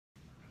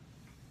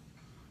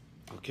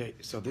Okay,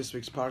 so this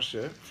week's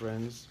Parsha,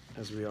 friends,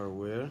 as we are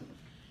aware,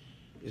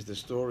 is the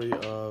story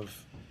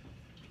of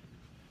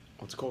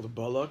what's called a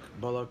Balak.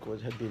 Balak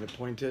had been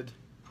appointed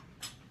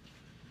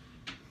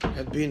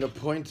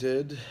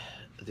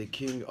the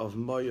king of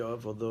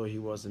Moab, although he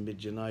was a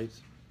Midianite.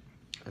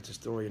 That's a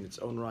story in its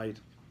own right.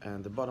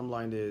 And the bottom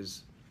line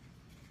is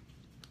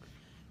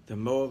the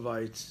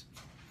Moabites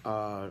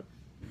are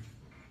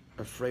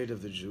afraid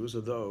of the Jews,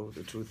 although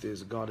the truth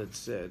is God had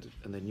said,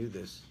 and they knew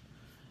this,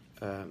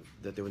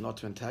 that they were not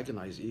to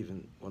antagonize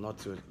even, or not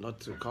to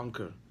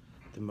conquer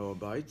the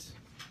Moabites,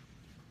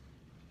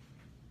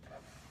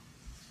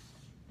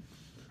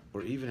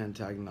 or even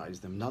antagonize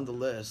them.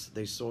 Nonetheless,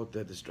 they sought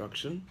their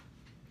destruction,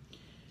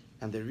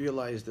 and they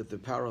realized that the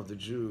power of the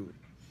Jew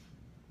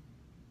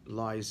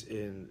lies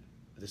in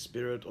the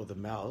spirit or the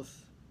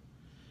mouth.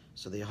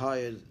 So they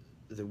hired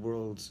the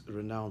world's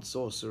renowned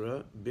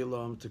sorcerer,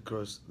 Bilam, to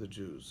curse the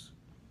Jews.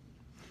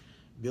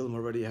 Bilam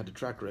already had a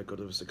track record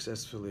of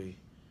successfully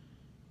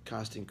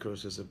casting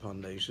curses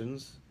upon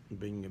nations,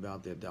 bringing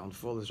about their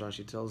downfall, as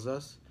Rashi tells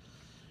us.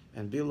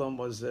 And Bilam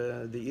was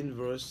the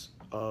inverse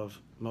of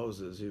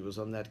Moses. He was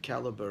on that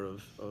caliber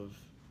of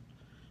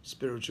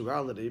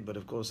spirituality, but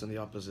of course in the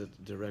opposite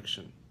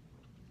direction.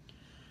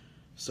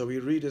 So we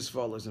read as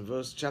follows in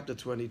chapter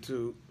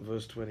 22,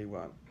 verse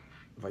 21.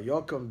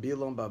 Vayokom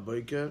Bilam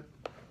ba'boker.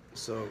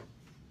 So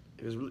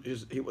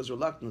he was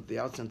reluctant at the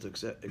outset to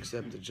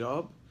accept the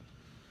job.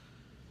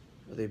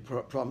 They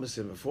promised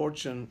him a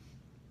fortune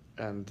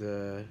and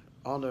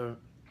honor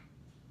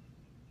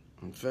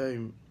and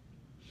fame,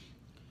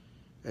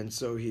 and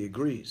so he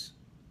agrees.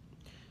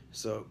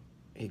 So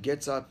he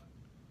gets up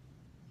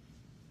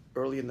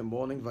early in the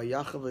morning,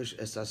 vayachavish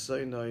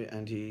esasoinoi,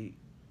 and he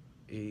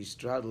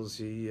straddles,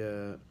 he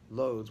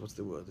loads. What's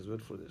the word? There's a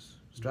word for this.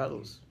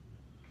 Straddles.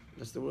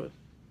 That's the word.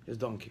 His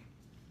donkey.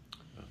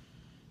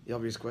 The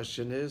obvious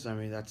question is,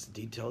 that's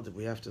detailed that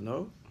we have to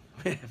know.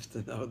 We have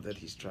to know that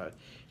he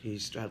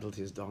straddled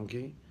his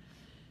donkey,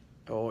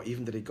 or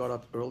even that he got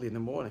up early in the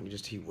morning.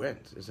 He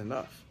went is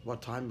enough.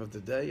 What time of the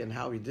day and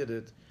how he did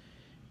it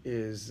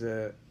is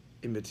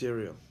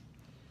immaterial.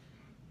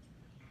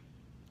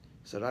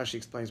 So Rashi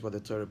explains why the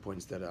Torah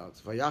points that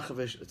out.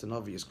 Vayachavish, it's an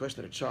obvious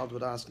question that a child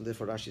would ask, and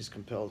therefore Rashi is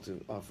compelled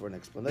to offer an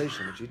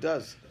explanation, which he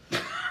does.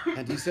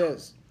 And he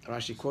says,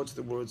 Rashi quotes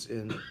the words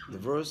in the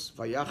verse,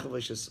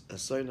 Vayachavish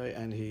esasoinoi,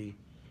 and he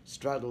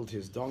straddled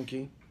his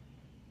donkey.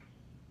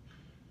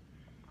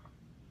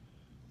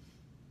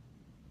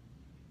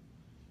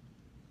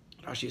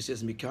 Rashi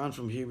says, Mikan,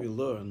 from here we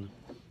learn,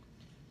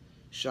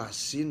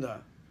 Shasina,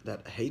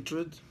 that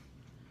hatred,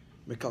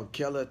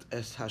 Mekalkelet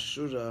es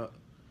hashura,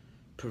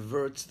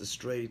 perverts the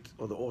straight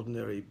or the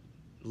ordinary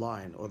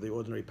line or the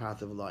ordinary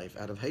path of life.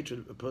 Out of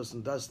hatred, a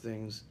person does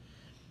things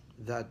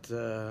that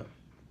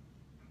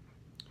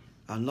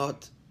are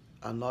not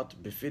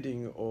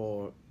befitting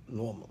or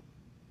normal.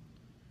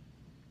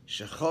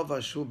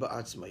 Shechava shu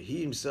ba'atzma.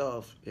 He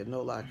himself had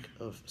no lack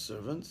of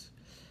servants,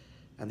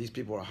 and these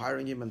people were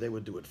hiring him, and they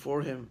would do it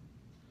for him.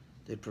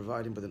 They'd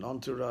provide him with an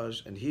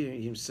entourage, and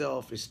he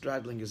himself is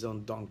straddling his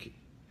own donkey.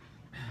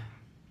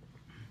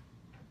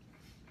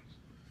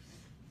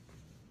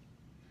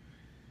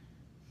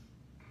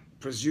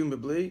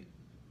 Presumably,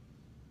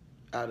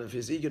 out of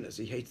his eagerness,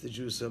 he hates the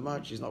Jews so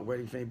much, he's not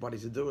waiting for anybody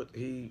to do it.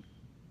 He,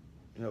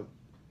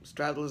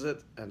 straddles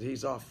it, and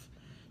he's off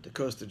to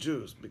curse the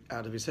Jews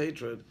out of his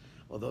hatred.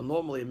 Although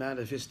normally a man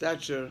of his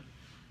stature,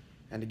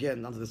 and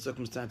again, under the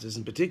circumstances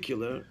in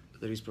particular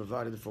that he's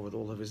provided for with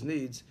all of his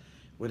needs,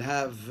 would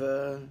have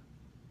an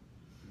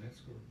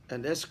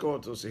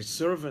escort, or say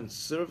servants,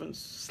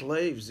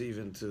 slaves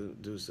even, to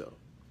do so.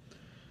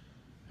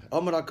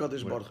 Amar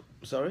HaKadosh Baruch.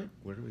 Sorry?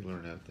 Where do we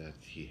learn out that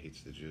he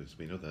hates the Jews?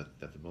 We know that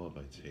the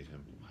Moabites hate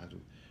him.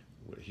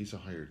 He's a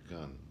hired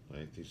gun,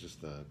 right? He's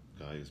just a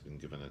guy who's been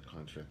given a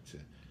contract to...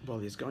 Well,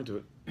 his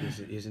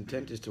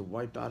intent is to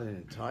wipe out an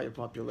entire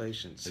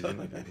population. So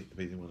but he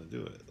didn't want to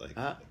do it.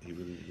 He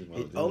really didn't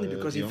want to do it. Only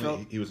because he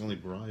was only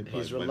bribed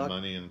by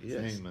money and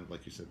fame, and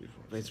like you said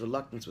before. But his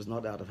reluctance was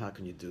not out of, how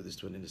can you do this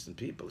to an innocent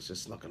people? It's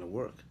just not going to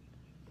work.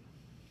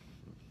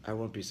 I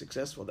won't be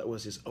successful. That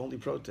was his only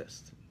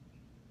protest.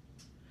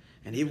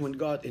 And even when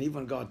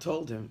God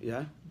told him,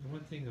 yeah? The one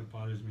thing that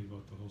bothers me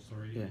about the whole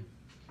story,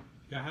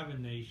 you have a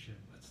nation,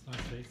 let's not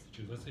say it's the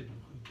Jews, let's say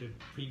the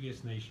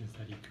previous nations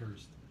that he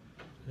cursed,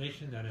 a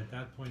nation that at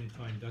that point in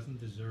time doesn't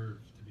deserve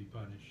to be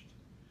punished,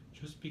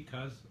 just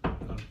because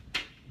of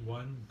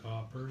one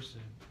God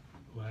person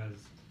who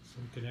has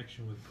some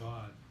connection with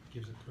God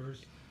gives a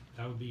curse,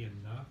 that would be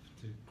enough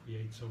to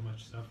create so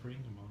much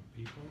suffering among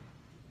people,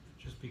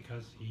 just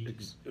because he...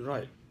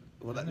 Right.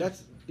 Well,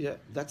 that's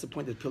the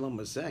point that Bilam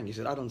was saying. He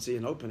said, I don't see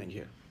an opening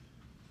here.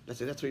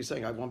 That's what he's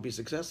saying. I won't be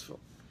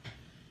successful.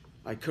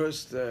 I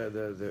cursed I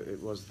don't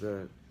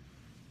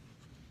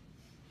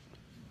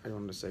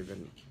want to say, but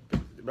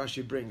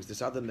Rashi brings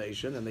this other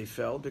nation, and they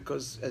fell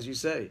because, as you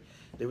say,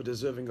 they were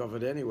deserving of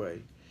it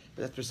anyway.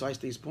 But that's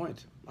precisely his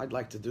point. I'd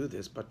like to do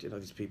this, but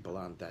these people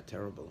aren't that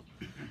terrible.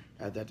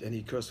 And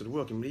he cursed would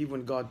work. Even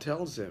when God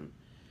tells him,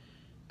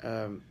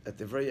 at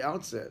the very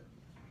outset,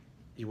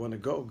 you want to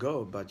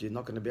go, but you're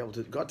not going to be able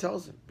to. God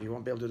tells him, you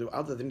won't be able to do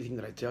other than anything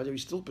that I tell you. He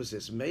still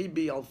persists.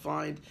 Maybe I'll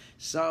find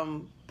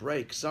some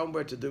break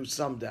somewhere to do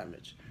some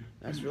damage.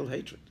 That's real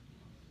hatred.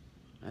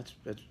 That's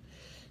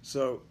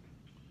so.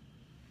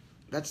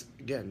 That's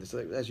again,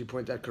 as you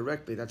point out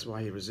correctly. That's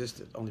why he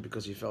resisted, only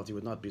because he felt he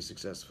would not be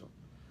successful.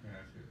 Can I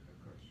ask you a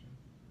question?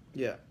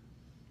 Yeah.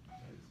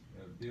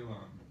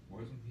 Bilam,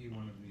 wasn't he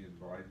one of the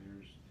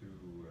advisors to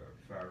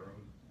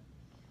Pharaoh?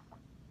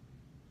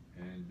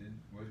 And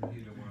wasn't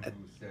he the one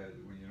who said,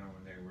 when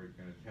they were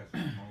going to test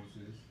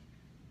Moses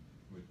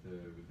with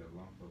the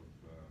lump of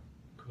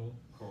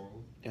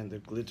coal? And the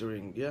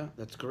glittering, yeah,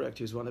 that's correct.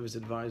 He was one of his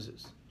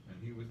advisors.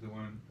 And he was the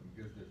one,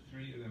 because the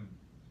three of them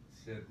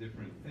said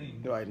different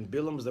things. Right, and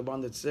Bilam's the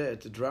one that said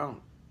to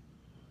drown.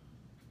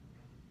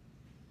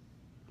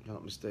 If I'm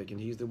not mistaken.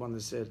 He's the one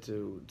that said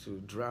to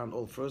drown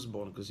all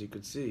firstborn, because he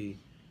could see,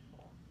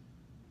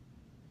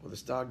 well, the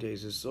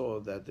stargazers saw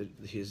that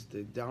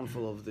the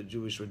downfall of the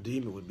Jewish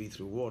Redeemer would be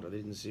through water. They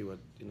didn't see what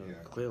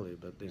clearly,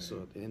 but they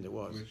saw it, and it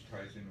was. Which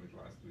ties in with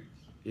last week's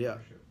Yeah,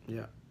 Parsha.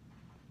 yeah.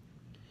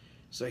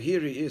 So here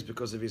he is,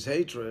 because of his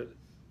hatred,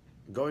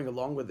 going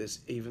along with this,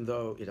 even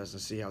though he doesn't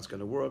see how it's going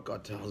to work.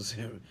 God tells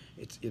him,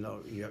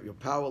 you're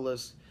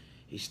powerless.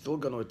 He's still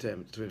going to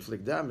attempt to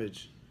inflict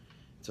damage.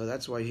 So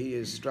that's why he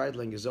is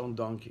straddling his own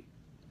donkey.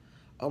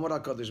 Amar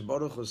HaKadosh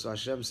Baruch Hu, so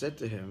Hashem said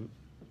to him,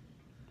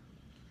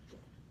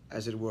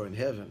 as it were in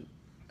heaven,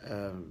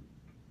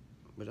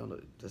 we don't know,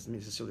 it doesn't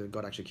mean necessarily that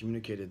God actually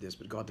communicated this,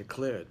 but God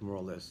declared, more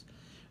or less,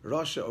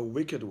 Rasha, a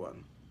wicked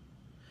one,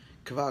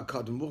 Kva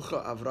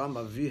kadmucha Avram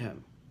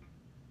avihem.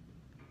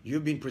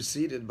 You've been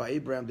preceded by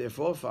Abraham, their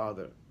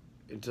forefather,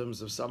 in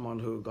terms of someone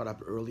who got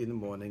up early in the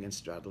morning and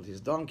straddled his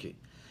donkey.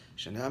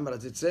 Shenamar,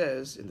 as it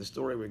says in the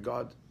story where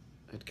God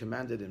had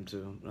commanded him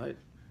to, right,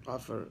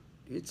 offer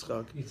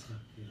Yitzchak,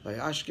 by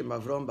Ashkem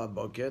Avram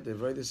Baboket, they're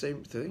very the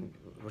same thing,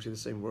 virtually the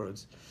same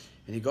words.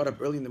 And he got up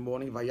early in the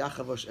morning,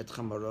 Vayachavosh et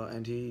Chamara,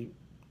 and he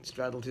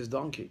straddled his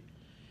donkey.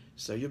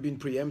 So you've been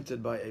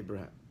preempted by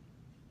Abraham.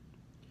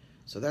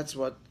 So that's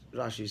what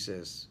Rashi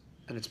says,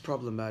 and it's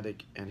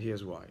problematic, and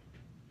here's why.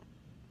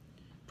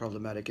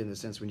 Problematic in the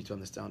sense we need to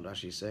understand what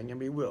Rashi is saying, and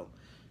we will.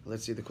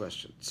 Let's see the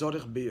question.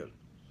 Tzorich bir.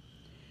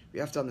 We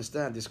have to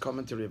understand this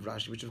commentary of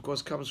Rashi, which of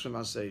course comes from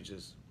our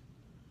sages.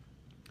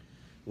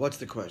 What's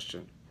the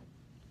question?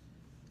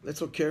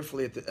 Let's look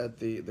carefully at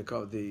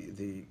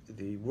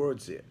the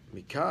words here.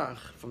 Mikach,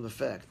 from the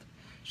fact,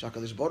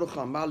 Shakadosh Baruch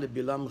Hu amar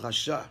leBilam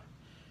Rasha.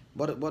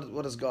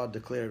 What does God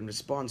declare in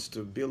response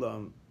to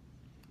Bilam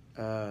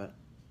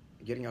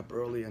getting up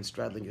early and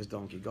straddling his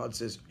donkey? God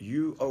says,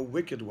 "You, O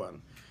wicked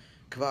one,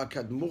 Kva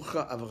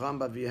kadmucha Avram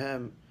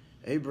bavihem,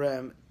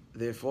 Abraham,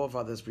 their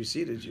forefathers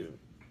preceded you."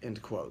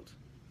 End quote.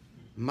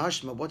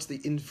 Mashma, what's the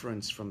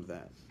inference from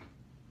that?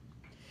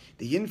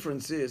 The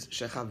inference is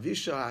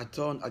shechavisha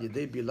aton al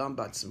yedei Bilam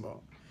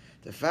batzmo.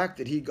 The fact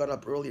that he got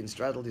up early and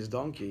straddled his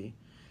donkey,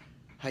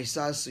 that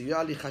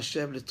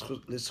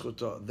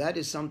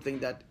is something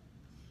that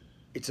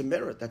it's a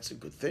merit. That's a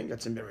good thing.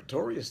 That's a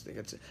meritorious thing.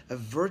 It's a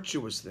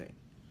virtuous thing.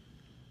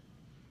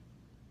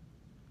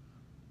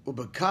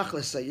 Ubekach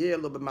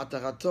lesayer lo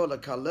b'matarato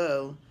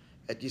lekalel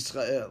et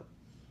Yisrael.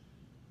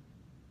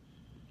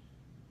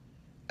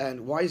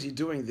 And why is he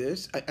doing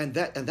this? And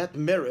that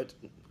merit,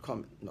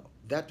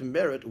 that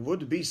merit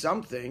would be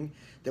something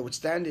that would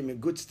stand him in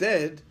good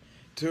stead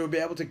to be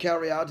able to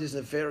carry out his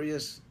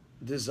nefarious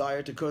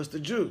desire to curse the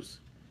Jews.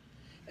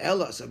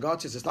 Ella, so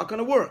God says it's not going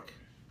to work.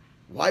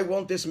 Why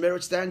won't this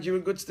merit stand you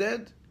in good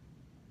stead?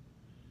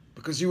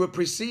 Because you were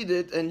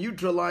preceded and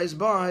neutralized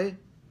by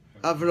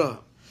Avraham.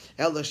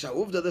 Ella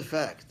sha'uvda, the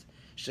fact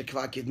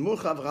shekva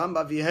kidmuch Avraham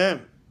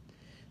bavihem.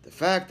 The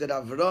fact that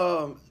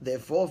Avraham, their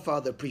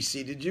forefather,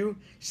 preceded you,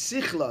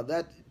 sichla,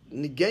 that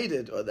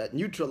negated or that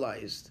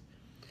neutralized,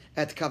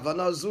 at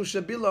kavanah zu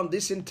shebilam,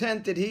 this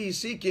intent that he is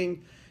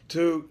seeking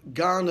to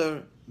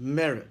garner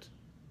merit.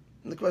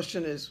 And the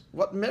question is,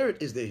 what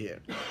merit is there here?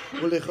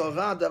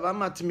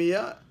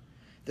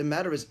 The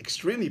matter is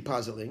extremely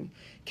puzzling.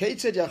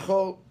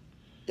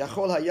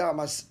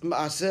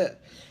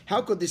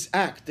 How could this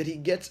act that he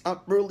gets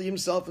up early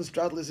himself and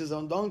straddles his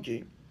own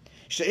donkey,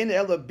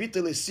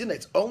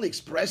 it's only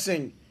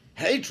expressing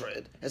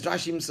hatred, as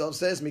Rashi himself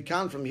says,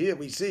 Mikan, from here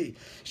we see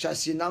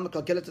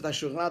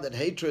that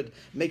hatred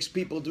makes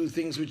people do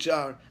things which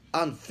are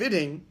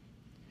unfitting.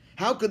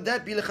 How could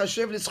that be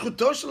l'chashev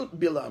l'zchuto shel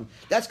Bilam?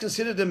 That's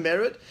considered a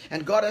merit,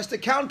 and God has to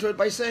counter it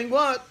by saying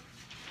what?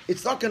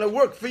 It's not going to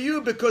work for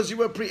you because you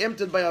were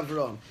preempted by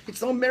Avraham.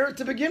 It's no merit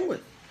to begin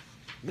with.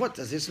 What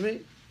does this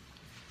mean?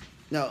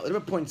 Now, the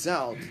Rebbe points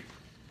out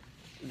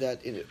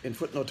that in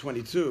footnote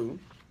 22,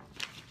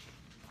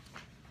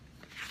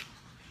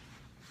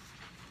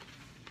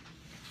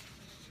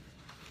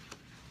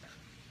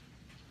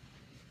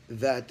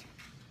 that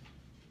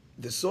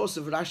the source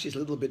of Rashi is a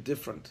little bit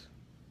different.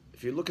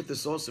 If you look at the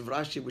source of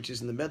Rashi, which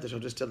is in the Medrash, I'll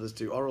just tell this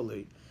to you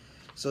orally.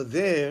 So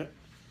there,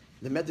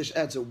 the Medrash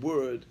adds a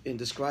word in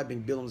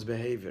describing Bilam's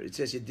behavior. It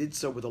says he did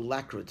so with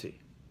alacrity.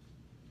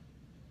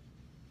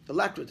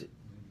 Alacrity.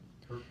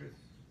 Purpose.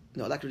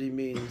 No, alacrity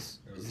means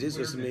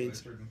zizus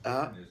means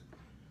Clearness.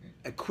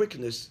 a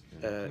quickness.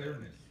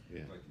 Clearness.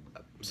 Yeah.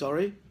 Like,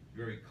 Sorry.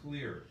 very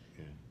clear.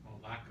 Or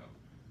lack of.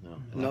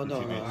 No.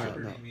 No,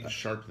 Alacrity no, means a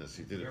sharpness.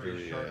 He did it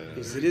very.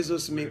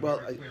 Zizus means well.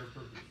 Very clear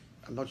purpose.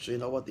 I'm not sure you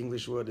know what the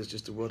English word is,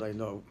 just a word I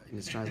know in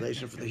its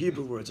translation for the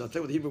Hebrew word. So I'll tell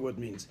you what the Hebrew word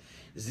means.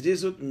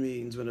 Zrizut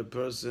means when a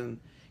person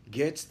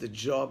gets the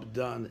job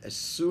done as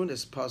soon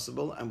as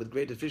possible and with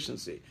great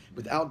efficiency,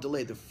 without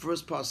delay, the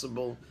first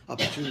possible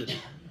opportunity.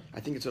 I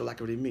think it's what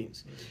alacrity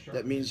means.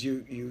 That means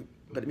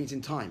but it means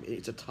in time.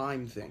 It's a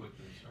time thing.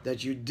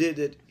 That you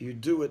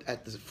do it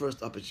at the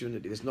first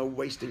opportunity. There's no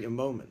wasting a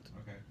moment.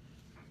 Okay.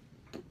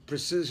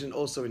 Precision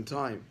also in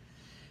time.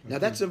 Now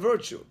that's a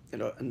virtue,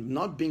 and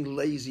not being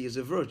lazy is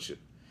a virtue.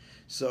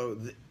 So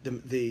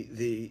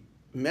the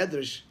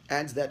Medrash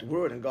adds that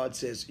word, and God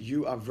says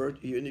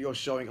you're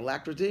showing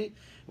alacrity.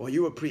 Well,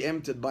 you were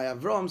preempted by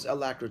Avram's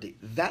alacrity.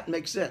 That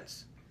makes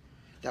sense.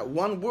 That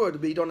one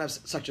word, we don't have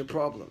such a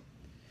problem.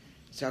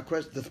 So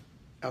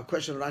our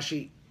question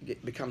Rashi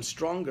becomes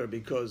stronger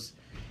because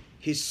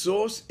his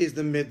source is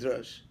the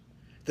Midrash.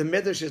 The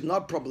Midrash is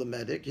not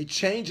problematic. He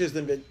changes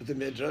the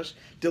Midrash,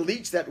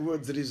 deletes that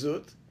word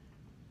zrizut,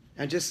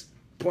 and just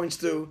points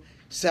to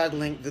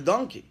saddling the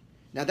donkey.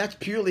 Now that's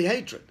purely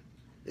hatred.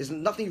 There's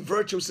nothing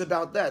virtuous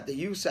about that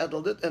you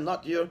saddled it and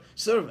not your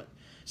servant.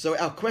 So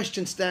our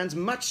question stands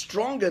much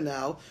stronger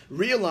now,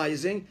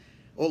 realizing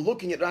or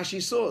looking at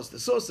Rashi's source. The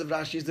source of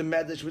Rashi is the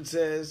Medrash, which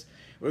says,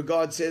 where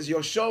God says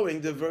you're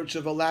showing the virtue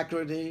of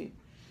alacrity,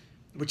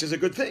 which is a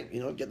good thing,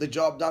 get the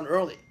job done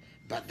early.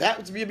 But that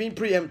would be being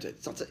preempted.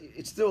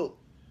 It's still,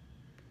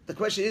 the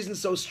question isn't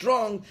so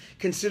strong,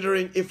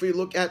 considering if we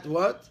look at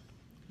what?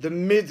 The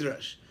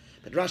Midrash.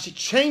 But Rashi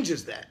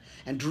changes that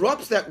and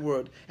drops that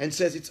word and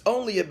says it's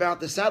only about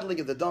the saddling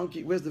of the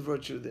donkey. Where's the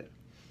virtue there?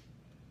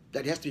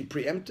 That has to be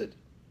preempted?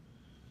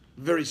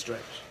 Very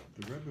strange.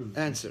 The Rebbe was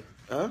Answer.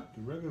 Huh?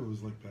 The Rebbe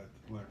was like that,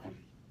 alacrity.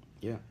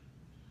 Yeah.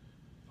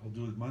 I'll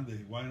do it Monday.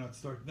 Why not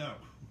start now?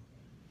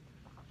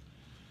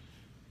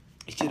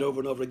 You see it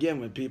over and over again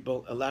when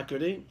people,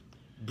 alacrity,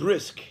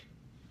 brisk.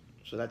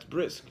 So that's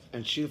brisk.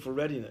 And shield for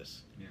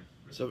readiness. Yeah.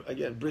 So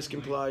again, brisk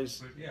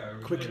implies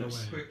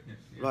quickness.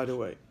 Right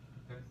away.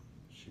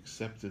 She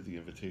accepted the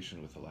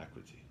invitation with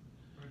alacrity.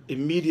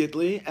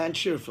 Immediately and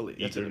cheerfully.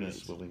 That's what it Eagerness,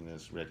 means.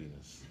 willingness,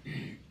 readiness.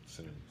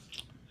 Synonyms.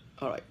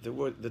 All right,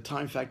 the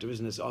time factor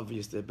isn't as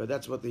obvious there, but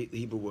that's what the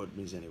Hebrew word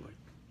means anyway.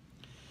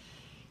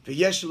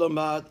 V'yesh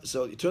lomad,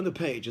 so you turn the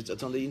page,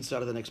 it's on the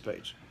inside of the next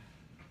page.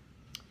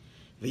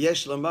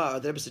 V'yesh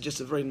lomad, there is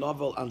just a very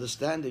novel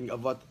understanding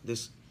of what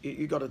this,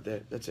 you got it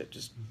there, that's it,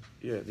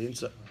 the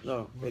inside,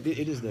 no, it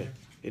is there,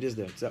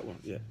 it's that one,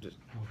 just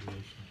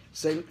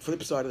same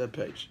flip side of that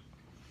page.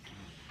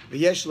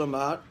 V'yesh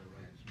lomad,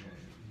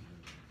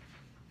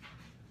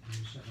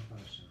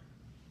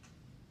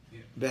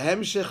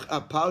 Behemshech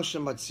Parsha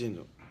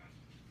Matzinu.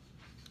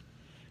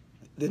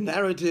 The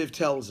narrative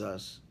tells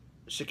us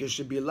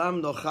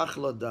Bilam nochach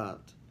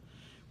ladat.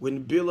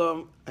 When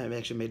Bilam, I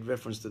actually made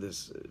reference to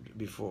this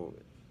before,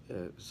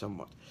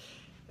 somewhat.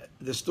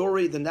 The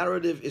story, the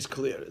narrative is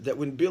clear that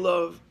when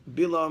Bilam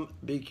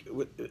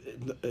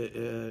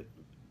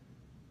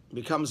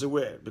becomes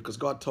aware, because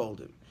God told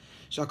him,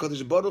 God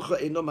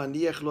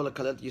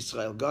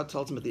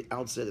tells him at the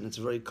outset, and it's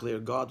very clear,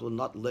 God will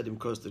not let him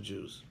curse the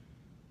Jews.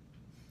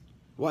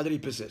 Why did he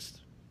persist?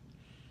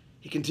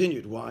 He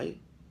continued. Why?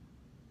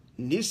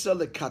 Nisa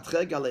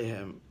lekatreg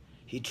alehem.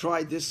 He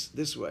tried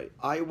this way.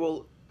 I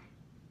will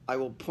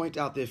point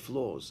out their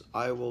flaws.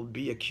 I will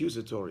be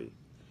accusatory.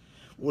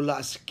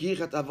 Ulaskir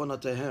et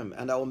avonatehem,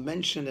 and I will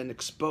mention and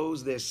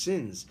expose their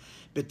sins.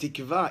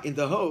 Betikva, in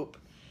the hope,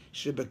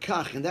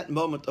 shebekach, in that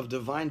moment of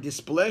divine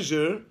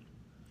displeasure,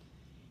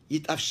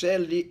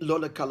 yitafsher li lo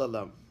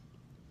lekalalam.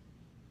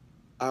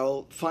 I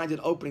will find an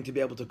opening to be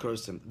able to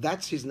curse him.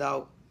 That's his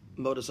now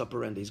modus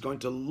operandi. He's going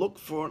to look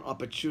for an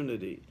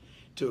opportunity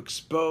to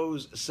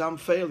expose some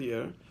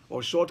failure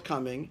or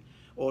shortcoming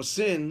or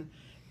sin,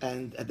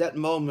 and at that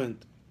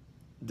moment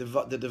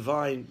the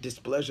divine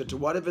displeasure, to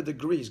whatever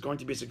degree is going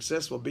to be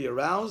successful, be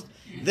aroused.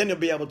 Then he'll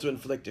be able to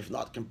inflict, if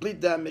not complete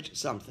damage,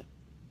 something.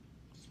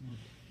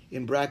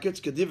 In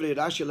brackets, Kedivri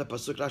Rashi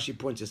lepasuk, Rashi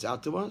points this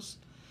out to us.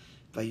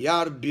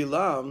 Vayar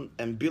Bilam,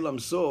 and Bilam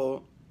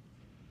saw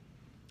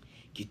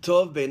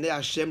Kitov beinei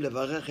Hashem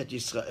levarech et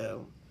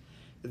Yisrael,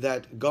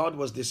 that God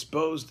was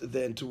disposed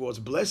then towards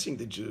blessing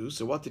the Jews.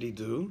 So what did he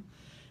do?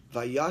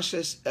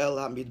 Vayashes el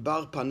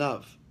hamidbar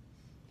panav,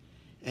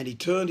 and he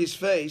turned his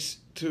face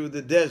to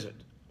the desert.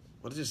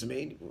 What does this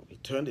mean? He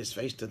turned his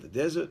face to the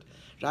desert.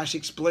 Rashi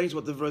explains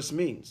what the verse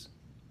means.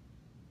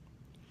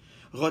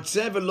 If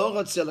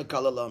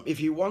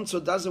he wants or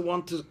doesn't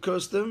want to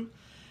curse them,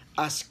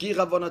 askir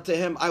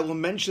avonatehem, I will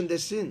mention their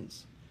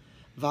sins.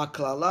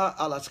 V'aklala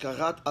al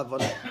askarat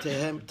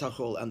avonatehem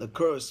tachol, and the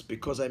curse,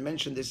 because I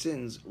mentioned their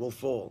sins, will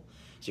fall.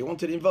 So you want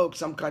to invoke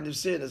some kind of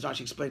sin, as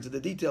Rashi explains to the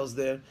details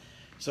there.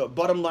 So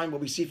bottom line,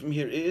 what we see from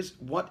here is,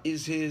 what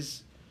is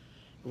his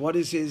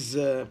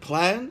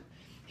plan?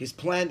 His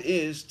plan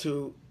is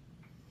to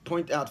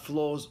point out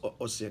flaws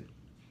or sin.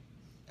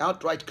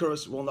 Outright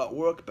curse will not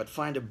work, but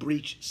find a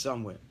breach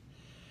somewhere.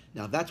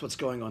 Now that's what's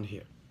going on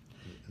here.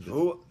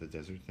 The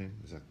desert thing,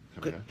 is that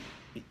coming out?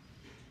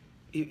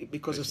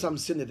 Because of some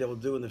sin that they will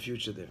do in the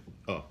future there.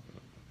 Oh,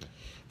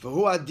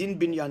 V'hu adin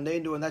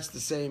binyanenu, and that's the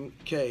same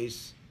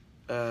case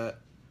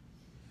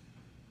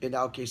in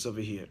our case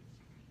over here.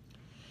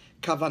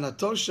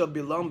 Kavanato shel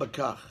bilam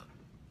b'kach.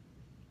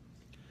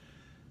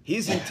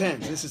 His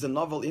intent, this is a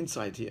novel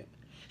insight here,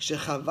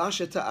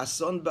 shechavash et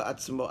ha'ason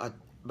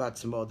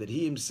ba'atzmo, that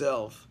he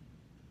himself,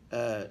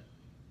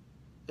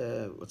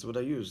 what's what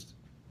I used?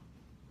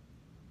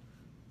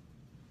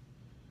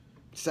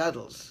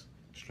 Straddles.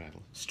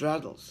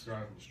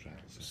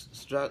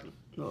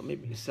 No,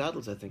 maybe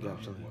saddles, I think,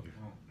 actually.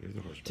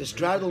 To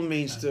straddle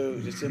means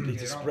to just simply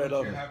to spread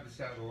over. You have the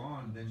saddle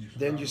on,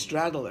 then you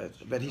straddle it.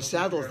 But he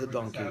saddles the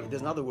donkey.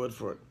 There's another word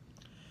for it.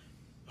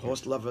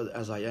 Horse lover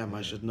as I am,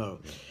 I should know.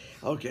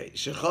 Okay.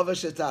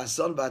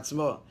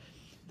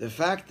 The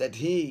fact that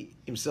he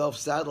himself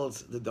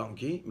saddles the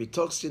donkey,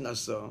 mitoch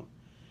sinaso,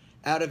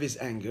 out of his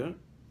anger,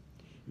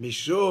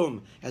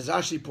 mishum, as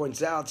Rashi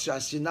points out,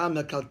 shasina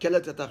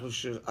mekalkelet et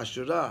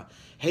ashura,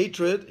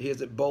 hatred,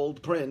 here's a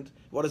bold print,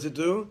 what does it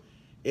do?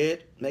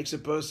 It makes a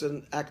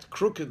person act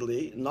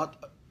crookedly,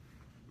 not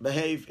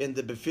behave in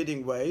the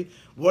befitting way.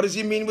 What does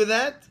he mean with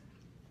that?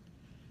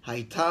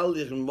 Haital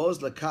lirmoz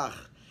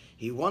lakach.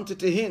 He wanted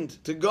to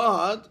hint to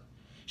God,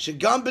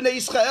 shegam b'nei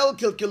Israel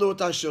kilkelu et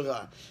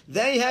ashura.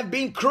 They have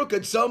been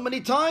crooked so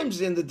many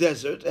times in the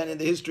desert and in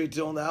the history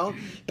till now.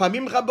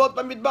 Pamim rabot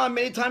bamidbar,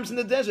 many times in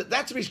the desert.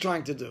 That's what he's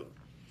trying to do.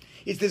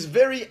 It's this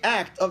very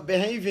act of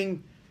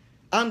behaving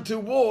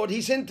untoward.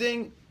 He's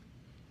hinting,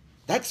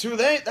 that's what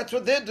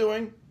they're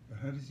doing.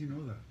 How does he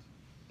know that?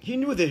 He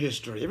knew their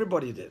history.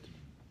 Everybody did.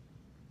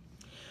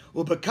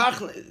 And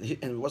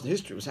it wasn't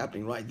history, it was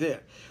happening right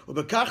there. And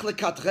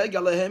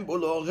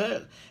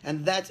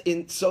that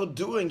in so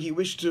doing, he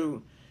wished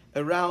to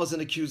arouse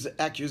an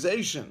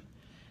accusation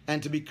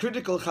and to be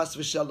critical, chas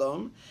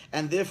v'shalom,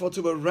 and therefore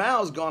to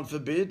arouse, God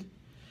forbid,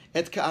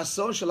 et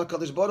ka'aso shel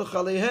HaKadosh Baruch Hu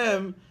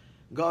alehem,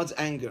 God's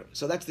anger.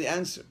 So that's the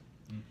answer.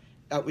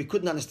 We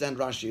couldn't understand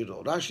Rashi at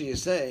all. Rashi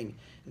is saying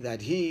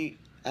that he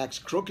acts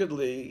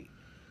crookedly,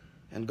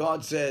 and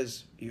God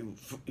says, you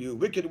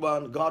wicked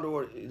one, God,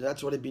 or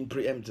that's what had been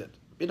preempted.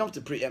 You don't have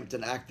to preempt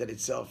an act that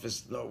itself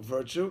is no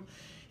virtue.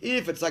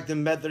 If it's like the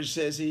Medrash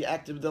says, he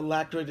acted with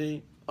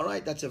alacrity, all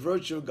right, that's a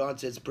virtue,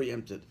 God says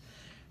preempted.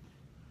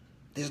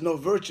 There's no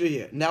virtue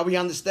here. Now we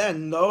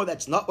understand, no,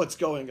 that's not what's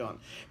going on.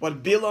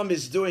 What Bilam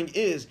is doing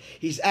is,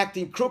 he's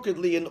acting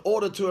crookedly in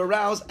order to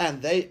arouse,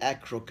 and they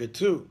act crooked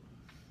too.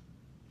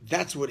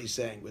 That's what he's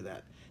saying with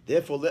that.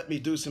 Therefore, let me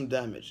do some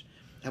damage.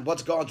 And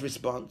what's God's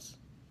response?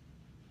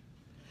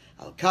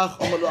 And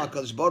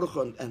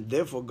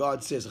therefore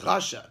God says,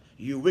 Rasha,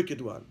 you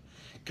wicked one.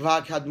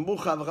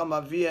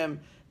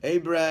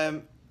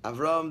 Abraham,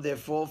 Avram,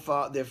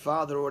 their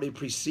father already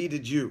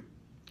preceded you.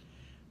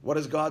 What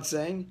is God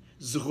saying?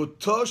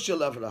 Zchuto shel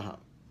Avraham.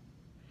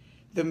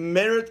 The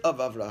merit of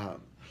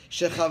Avraham.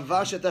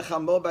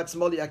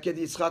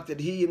 That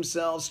he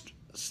himself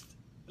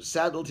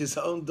saddled his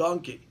own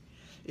donkey.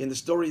 In the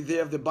story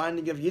there of the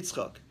binding of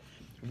Yitzchak.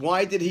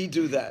 Why did he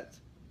do that?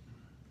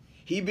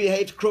 He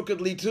behaved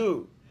crookedly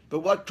too. But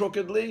what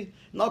crookedly?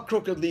 Not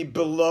crookedly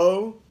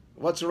below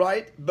what's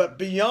right, but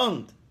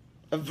beyond.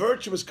 A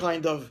virtuous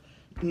kind of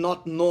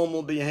not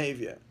normal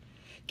behavior.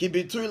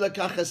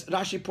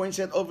 Rashi points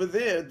out over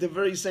there, the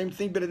very same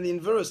thing, but in the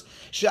inverse.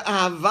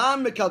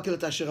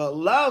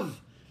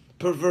 Love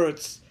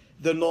perverts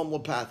the normal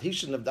path. He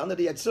shouldn't have done it,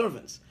 he had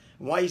servants.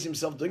 Why is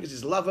himself doing it?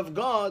 His love of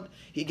God.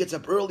 He gets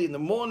up early in the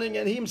morning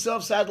and he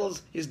himself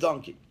saddles his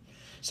donkey.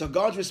 So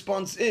God's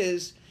response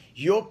is,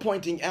 you're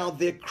pointing out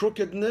their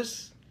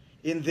crookedness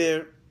in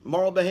their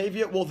moral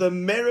behavior. Well, the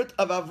merit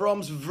of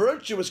Avram's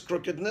virtuous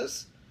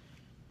crookedness,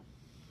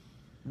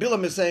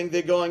 Bilam is saying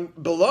they're going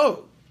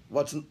below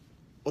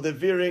or they're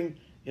veering,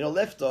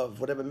 left of,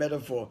 whatever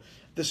metaphor,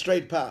 the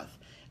straight path.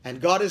 And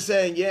God is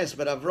saying, yes,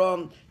 but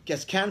Avram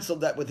gets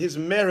cancelled that with his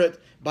merit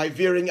by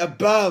veering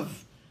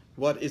above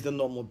what is the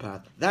normal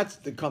path. That's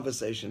the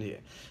conversation here.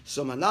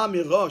 So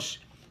Manami Rosh,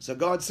 so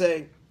God's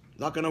saying,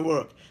 not going to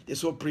work.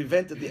 This will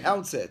prevent at the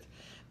outset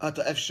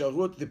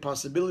the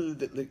possibility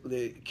that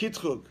the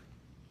kitrug,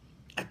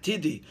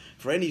 atidi,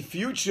 for any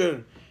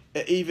future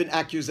even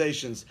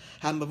accusations,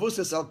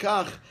 hamavusas al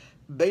kach,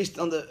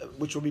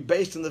 which will be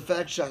based on the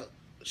fact you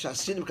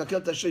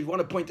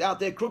want to point out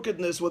their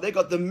crookedness, well, they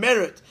got the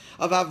merit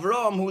of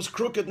Avram, whose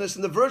crookedness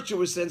in the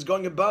virtuous sense,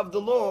 going above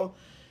the law,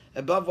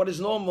 above what is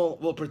normal,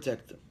 will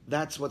protect them.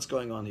 That's what's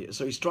going on here.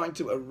 So he's trying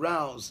to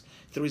arouse,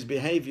 through his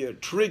behavior,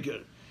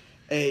 trigger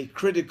a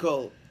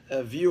critical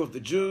view of the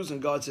Jews,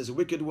 and God says, a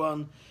wicked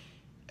one,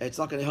 it's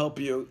not going to help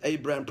you.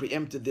 Abraham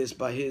preempted this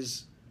by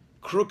his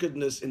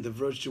crookedness in the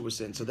virtuous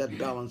sense, so that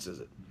balances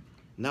it.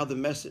 Now the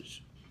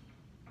message.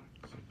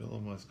 So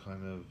Bilam was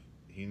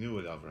he knew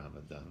what Abraham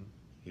had done.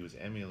 He was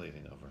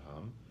emulating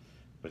Abraham,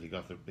 but he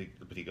didn't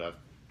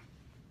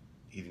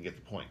get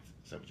the point.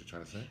 Is that what you're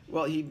trying to say?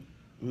 Well,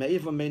 may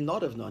or may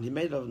not have known. He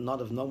may not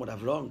have known what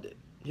Avram did.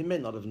 He may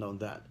not have known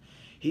that.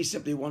 He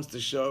simply wants to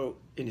show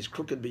in his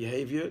crooked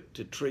behavior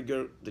to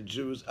trigger the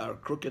Jews are a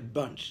crooked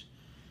bunch.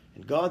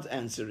 And God's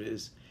answer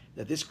is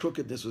that this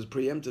crookedness was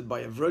preempted by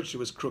a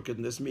virtuous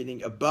crookedness,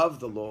 meaning above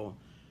the law,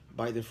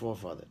 by their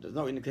forefather. There's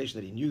no indication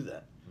that he knew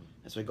that.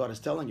 That's why God is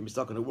telling him it's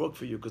not going to work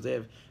for you because they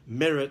have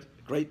merit,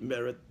 great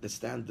merit, that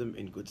stand them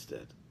in good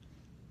stead.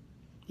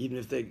 Even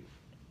if they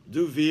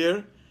do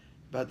veer,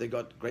 but they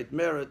got great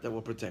merit that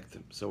will protect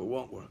them, so it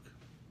won't work.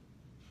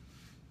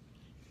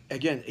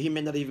 Again, he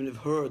may not even have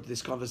heard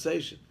this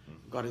conversation.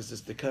 God is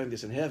just declaring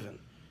this in heaven.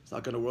 It's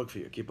not going to work for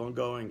you. Keep on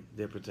going.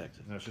 They're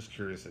protected. And I was just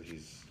curious that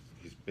he's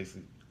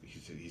basically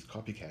he's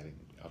copycatting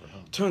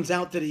Abraham. Turns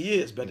out that he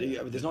is, but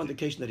there's no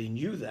indication that he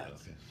knew that.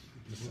 Okay.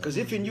 Because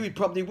if he knew, he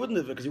probably wouldn't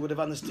have, because he would have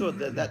understood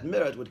that that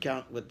merit would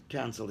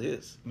cancel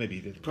his. Maybe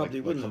he did.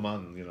 Probably wouldn't. Like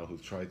Haman,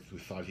 who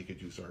thought he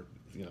could use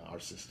our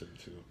system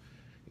to,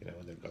 and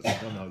then God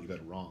said, no, you got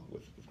it wrong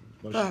with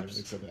Moshe.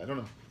 Perhaps. I don't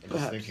know. I'm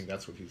just thinking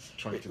that's what he's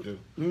trying to do.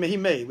 He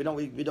may. We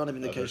don't have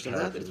indication of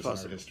that. It's in our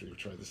possible. history have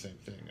tried the same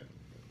thing, and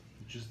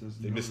He just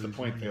doesn't they know missed that the he's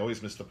point. going- They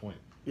always miss the point.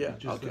 Yeah. He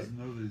just Okay. doesn't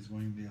know that he's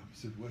going the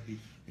opposite way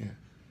Yeah.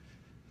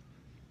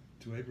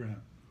 to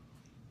Abraham.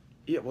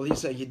 Yeah, well, he's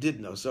saying he did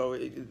know. So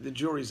the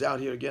jury's out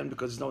here again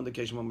because there's no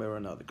indication one way or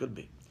another. Could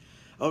be.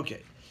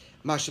 Okay.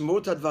 So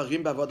what's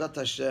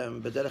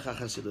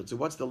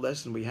the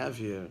lesson we have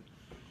here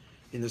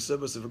in the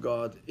service of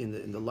God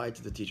in the light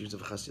of the teachings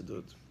of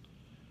Chassidut?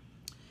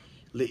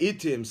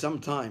 Le'itim,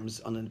 sometimes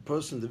on a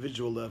personal,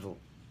 individual level.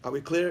 Are we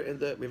clear?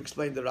 We've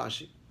explained the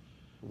Rashi.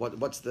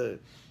 What's the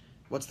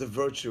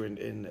virtue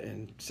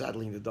in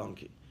saddling the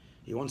donkey?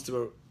 He wants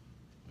to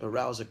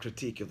arouse a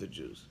critique of the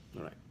Jews.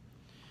 All right.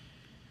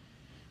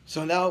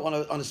 So now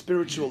on a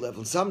spiritual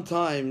level,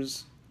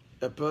 sometimes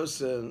a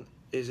person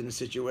is in a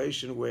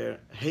situation where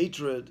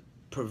hatred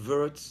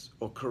perverts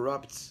or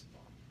corrupts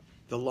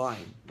the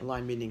line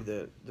meaning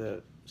the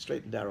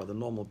straight and narrow, the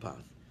normal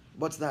path.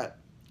 What's that?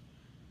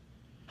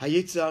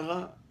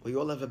 Hayitzara, we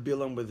all have a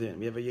bilam within.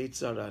 We have a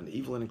yitzara, an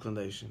evil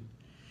inclination.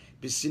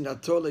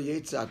 Bisinato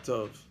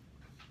leyitzatov.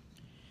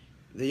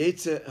 The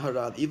yetzer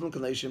hara, the evil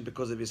inclination,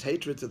 because of his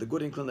hatred to the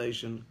good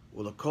inclination,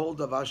 will a kol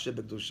davar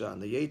shebekdusha.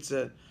 And the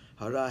yetzer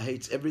hara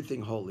hates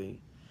everything holy.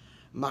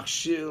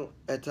 Machshil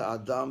et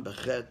adam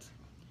bechet.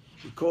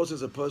 He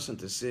causes a person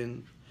to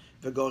sin.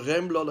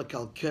 V'gorem lo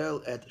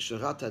lekalkel et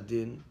shirat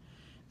hadin.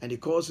 And he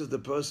causes the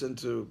person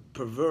to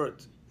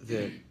pervert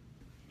the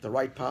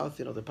right path,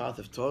 the path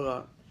of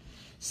Torah.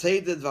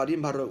 Say the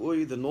dvarim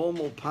hara'ui, the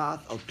normal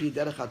path, al pi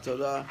derech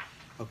haTorah,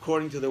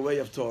 according to the way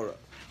of Torah.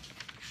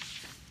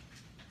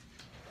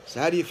 So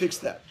how do you fix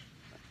that?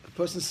 A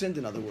person sinned,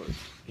 in other words.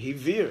 He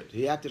veered.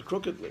 He acted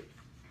crookedly.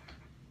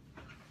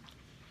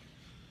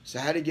 So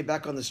how do you get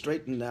back on the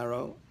straight and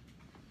narrow?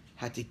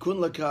 Hatikun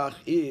lakach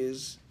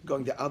is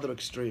going the other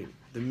extreme,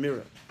 the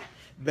mirror.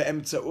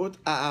 Be'emtzaut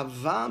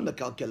a'ava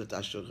mekalkelet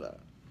ashura.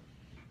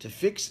 To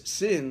fix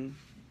sin,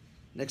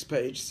 next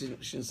page,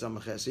 shin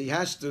samaches. He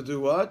has to do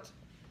what?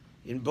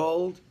 In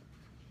bold,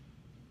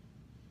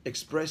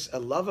 express a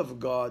love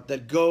of God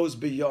that goes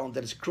beyond,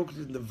 that is crooked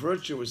in the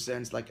virtuous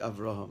sense, like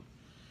Avraham.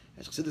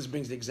 As Chassidus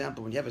brings the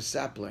example, when you have a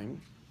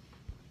sapling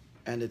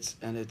and it's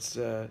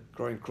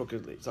growing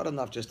crookedly, it's not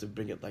enough just to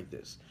bring it like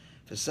this.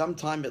 For some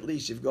time at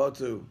least, you've got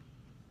to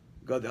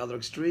go the other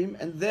extreme,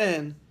 and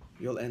then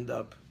you'll end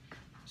up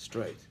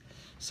straight.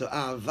 So, in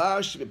other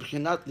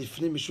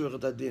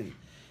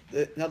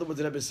words,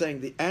 the Rebbe is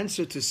saying the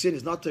answer to sin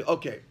is not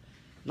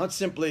not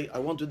simply I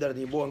won't do that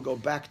anymore and go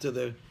back to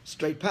the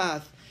straight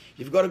path.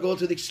 You've got to go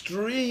to the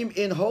extreme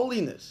in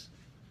holiness.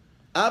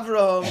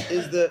 Avraham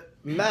is the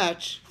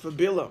match for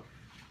Bilam.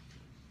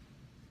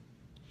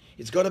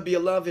 It's got to be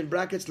a love in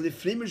brackets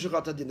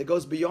that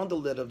goes beyond the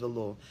letter of the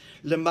law,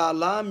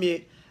 beyond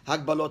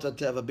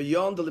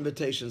the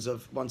limitations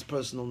of one's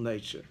personal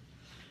nature.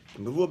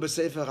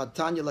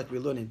 Like we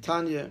learn in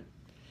Tanya,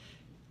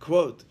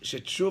 quote,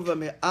 "Shetshuva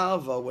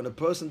me'ava," when a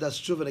person does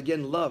tshuva, and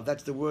again, love,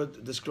 that's the word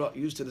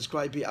used to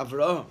describe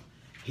Avraham.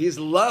 His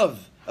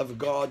love of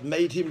God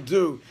made him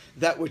do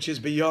that which is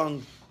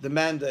beyond the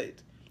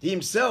mandate. He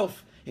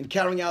himself, in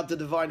carrying out the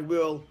divine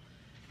will,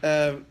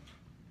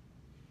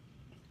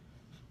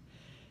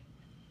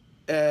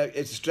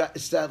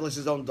 established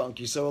his own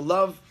donkey. So a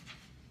love,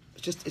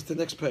 it's the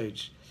next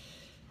page.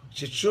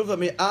 Shetshuva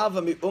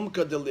me'ava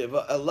mi'umka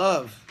deliver, a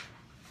love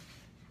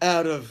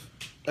out of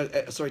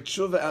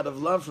tshuva out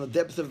of love from the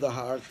depth of the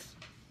heart.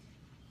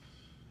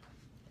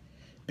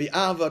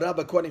 Bi'ava rab,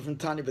 according from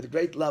Tanya, with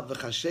great love,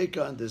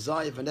 v'chasheka, and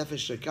desire,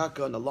 v'nefesh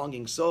shekaka, and a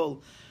longing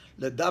soul,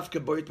 ledavka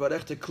boit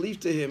barech, to cleave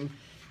to him.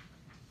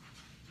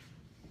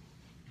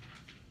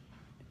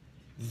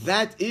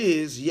 That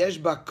is yesh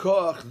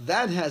bakoch,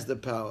 that has the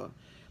power,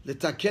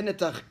 letaken et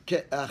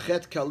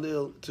achet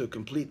kalil, to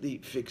completely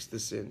fix the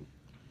sin.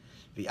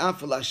 And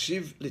not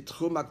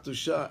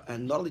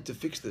only to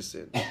fix the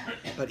sin,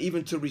 but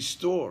even to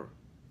restore,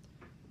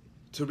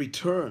 to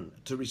return,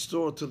 to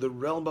restore to the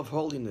realm of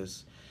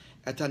holiness.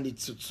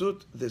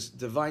 This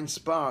divine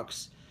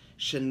sparks,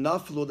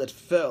 shenaflu, that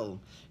fell,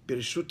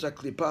 birshuta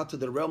klipa, to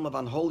the realm of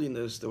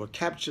unholiness, that were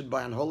captured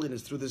by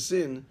unholiness through the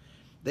sin,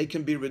 they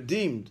can be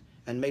redeemed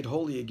and made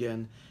holy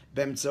again,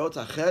 b'emtzeot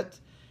hachet,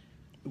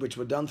 which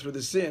were done through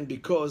the sin,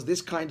 because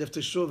this kind of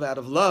teshuvah out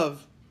of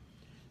love,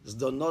 the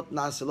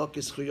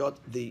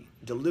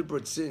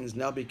deliberate sins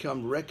now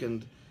become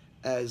reckoned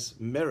as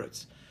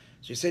merits.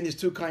 So you're saying there's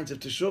two kinds of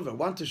teshuvah.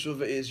 One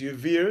teshuvah is you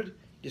veered,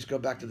 just go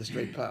back to the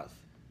straight path.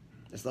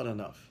 That's not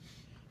enough.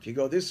 If you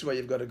go this way,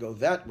 you've got to go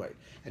that way.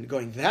 And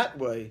going that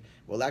way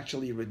will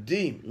actually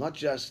redeem, not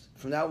just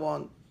from now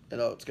on,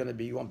 it's going to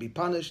be, you won't be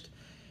punished,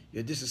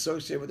 you're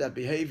disassociated with that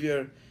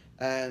behavior,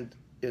 and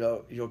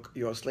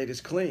your slate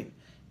is clean.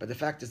 But the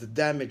fact is the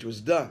damage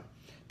was done.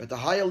 But the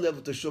higher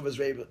level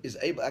teshuvah is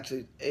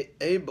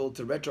able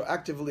to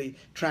retroactively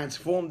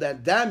transform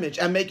that damage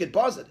and make it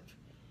positive.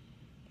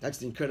 That's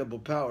the incredible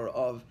power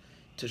of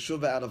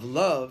teshuvah out of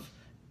love,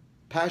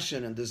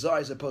 passion, and desire,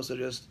 as opposed to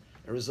just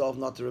a resolve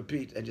not to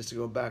repeat and just to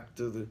go back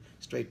to the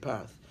straight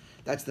path.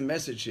 That's the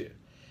message here.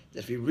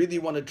 That if we really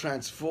want to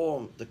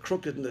transform the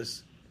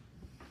crookedness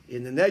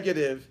in the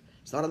negative,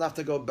 it's not enough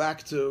to go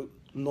back to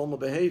normal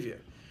behavior.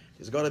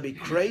 There's got to be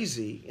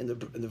crazy in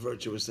the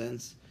virtuous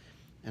sense,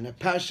 and a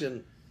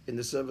passion in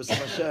the service of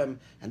Hashem,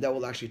 and that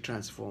will actually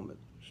transform it.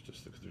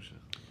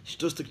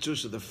 Shtus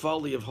Kedusha, the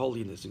folly of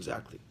holiness,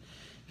 exactly.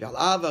 And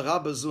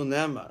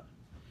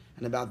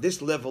about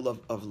this level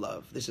of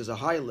love, this is a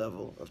high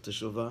level of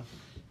teshuvah.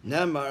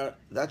 Nemar,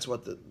 that's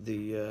what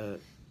the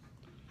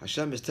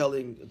Hashem is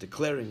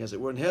declaring, as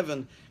it were in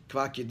heaven.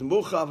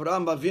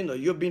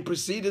 You've been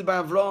preceded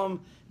by Avram,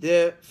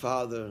 their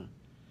father.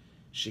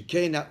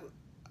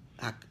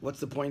 What's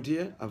the point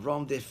here?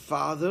 Avram, their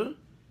father.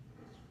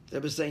 They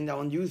were saying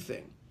now a new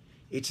thing.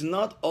 It's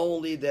not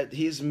only that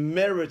his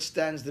merit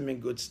stands them in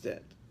good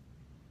stead.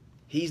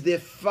 He's their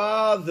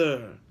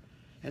father.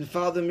 And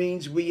father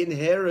means we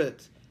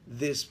inherit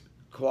this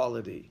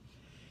quality.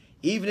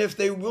 Even if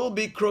they will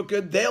be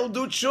crooked, they'll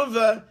do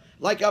tshuva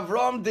like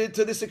Avram did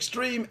to this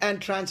extreme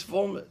and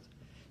transform it.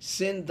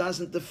 Sin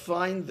doesn't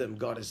define them,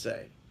 God is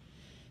saying.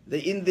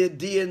 In their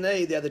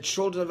DNA, they are the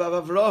children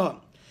of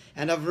Avraham.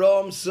 And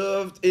Avraham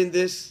served in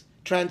this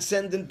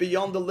transcendent,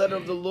 beyond the letter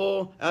of the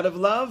law, out of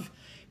love.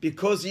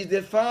 Because he's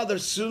their father,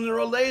 sooner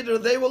or later,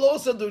 they will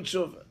also do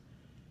tshuva.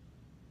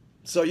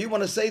 So you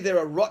want to say they're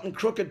a rotten,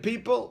 crooked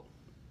people?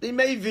 They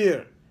may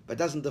veer, but it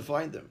doesn't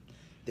define them.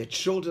 They're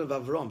children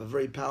of Avram, a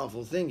very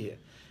powerful thing here.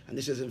 And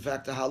this is in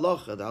fact the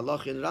halacha. The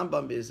halacha in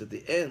Rambam is at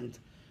the end,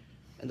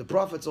 and the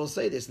prophets all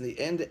say this, in the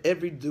end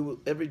every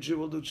Jew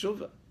will do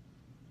tshuva.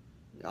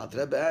 Al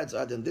Rebbe adds,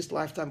 either in this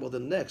lifetime or the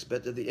next,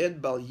 but at the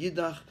end, Bal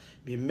Yidach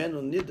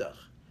Bimenu Nidach.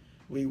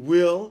 We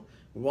will.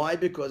 Why?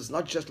 Because it's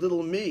not just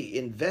little me.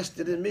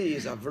 Invested in me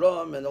is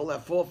Avram and all our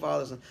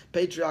forefathers and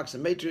patriarchs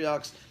and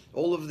matriarchs.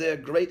 All of their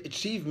great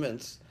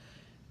achievements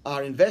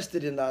are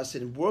invested in us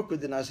and work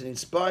within us and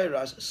inspire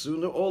us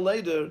sooner or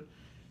later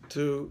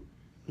to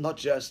not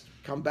just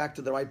come back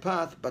to the right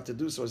path, but to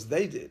do so as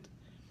they did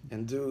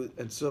and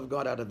serve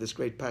God out of this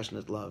great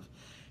passionate love.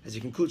 As he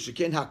concludes,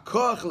 Sheken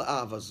hakoach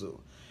la'avazu,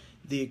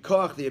 the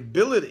koach, the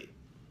ability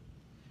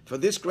for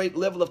this great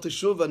level of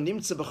teshuvah,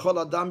 nimtze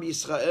b'chol adam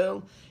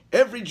Yisrael,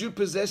 every Jew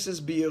possesses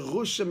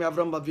b'yerusha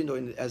me'Avram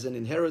Avinu, as an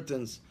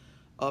inheritance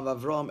of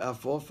Avram, our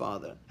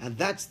forefather. And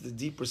that's the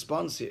deep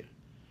response here.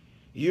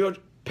 You're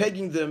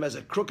pegging them as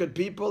a crooked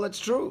people. That's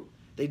true.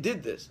 They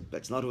did this.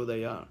 That's not who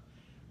they are.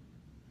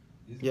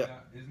 Isn't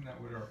that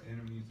what our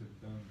enemies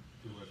have done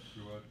to us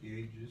throughout the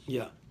ages?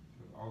 Yeah.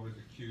 They've always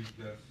accused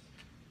us,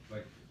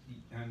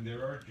 and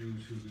there are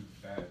Jews who do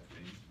bad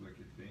things,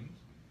 wicked things,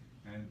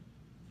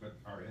 but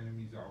our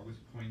enemies always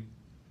point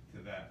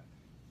to that.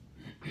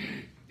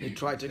 They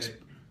try to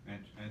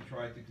and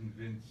try to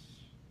convince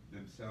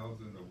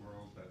themselves and the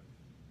world that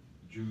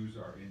Jews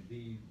are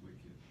indeed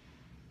wicked.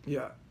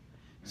 Yeah.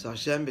 So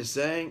Hashem is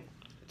saying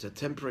it's a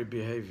temporary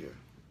behavior.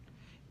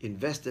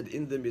 Invested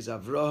in them is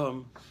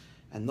Avraham,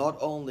 and not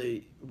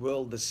only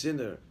will the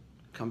sinner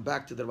come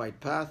back to the right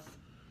path,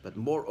 but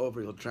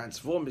moreover he'll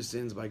transform his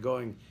sins by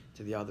going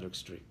to the other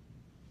extreme.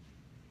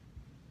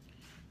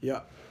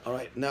 Yeah. All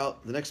right. Now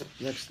the next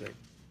thing.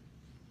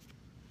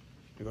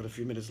 We got a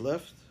few minutes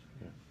left.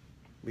 Yeah.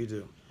 We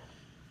do.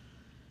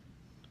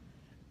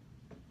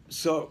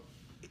 So.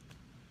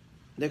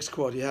 Next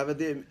quote, you have it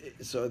there.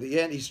 So at the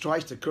end, he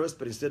tries to curse,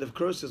 but instead of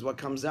curses, what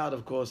comes out,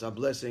 of course, are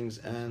blessings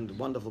and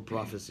wonderful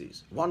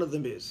prophecies. One of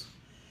them is,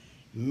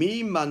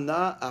 Mi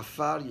mana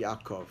afar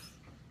Yaakov.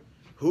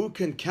 Who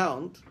can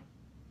count?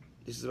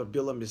 This is what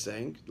Bilam is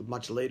saying,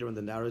 much later in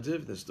the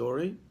narrative, the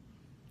story.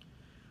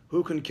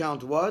 Who can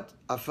count what?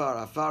 Afar.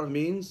 Afar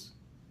means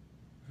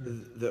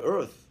the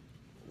earth.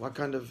 What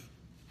kind of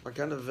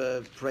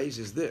praise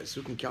is this?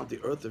 Who can count the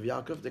earth of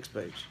Yaakov? Next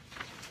page.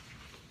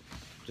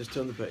 Just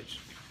turn the page.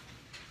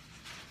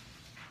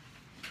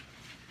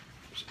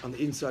 On the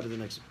inside of the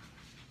next.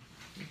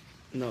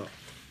 No,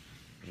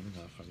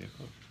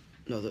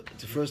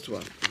 the first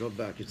one. Go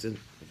back. It's in.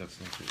 That's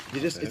not.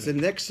 It's the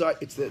next side.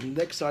 It's the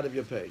next side of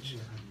your page.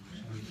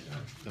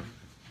 No.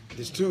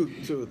 There's two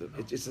of them.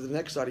 It's the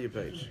next side of your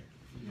page.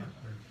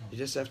 You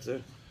just have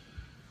to.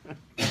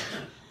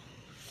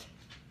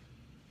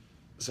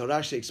 So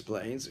Rashi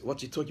explains,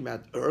 what's he talking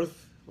about?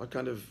 Earth?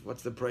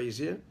 What's the praise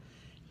here?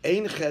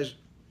 Ein cheshbon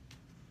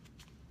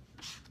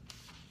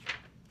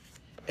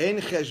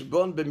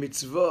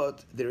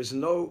b'mitzvot. There is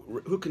no,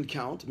 who can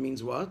count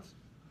means what?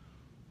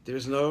 There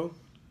is no,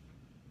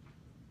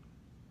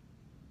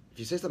 if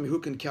you say something, who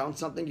can count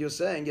something, you're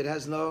saying it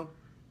has no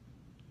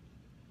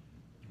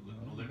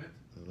limit.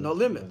 No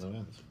limit.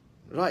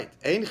 Right.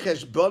 Ein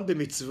cheshbon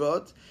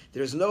b'mitzvot.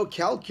 There is no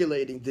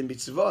calculating the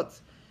mitzvot.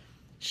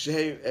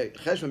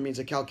 Cheshbon means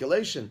a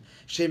calculation.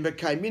 Sheim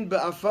bekaymin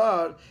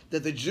be'afar,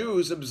 that the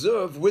Jews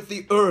observe with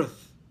the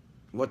earth.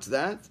 What's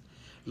that?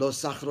 Lo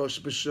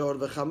sachrosh b'shor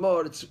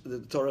v'chamor. The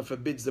Torah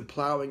forbids the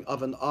plowing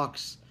of an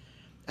ox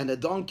and a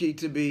donkey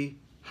to be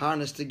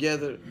harnessed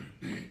together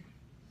in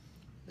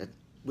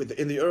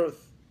the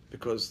earth,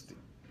 because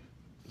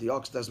the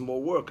ox does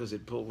more work because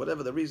it pulls,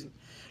 whatever the reason.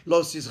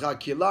 Lo sizra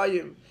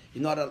kilayim.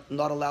 You're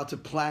not allowed to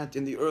plant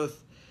in the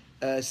earth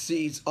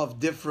seeds of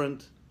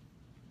different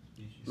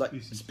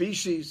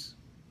species.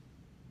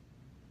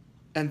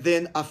 And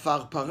then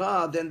afar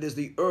para, then there's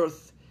the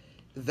earth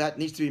that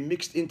needs to be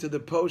mixed into the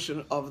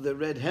potion of the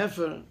red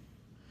heifer.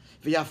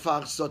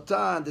 V'yafar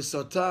sotah, the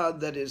sotah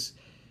that has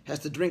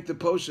to drink the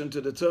potion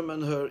to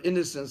determine her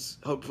innocence.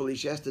 Hopefully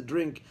she has to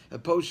drink a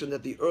potion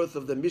that the earth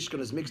of the Mishkan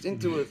is mixed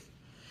into it.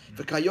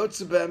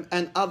 V'kayotzebem,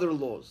 and other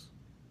laws.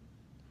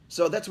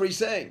 So that's what he's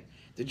saying.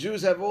 The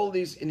Jews have all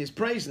these in his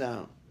praise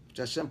now, which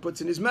Hashem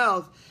puts in his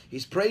mouth.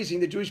 He's praising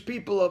the Jewish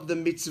people of the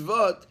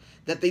mitzvot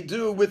that they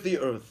do with the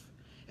earth.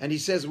 And he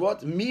says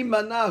what? Mi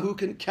mana, who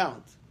can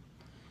count?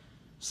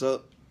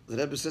 So the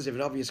Rebbe says, you have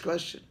an obvious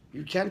question.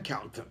 You can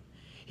count them.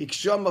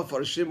 Hikshama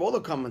Farshim, all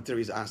the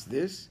commentaries ask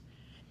this.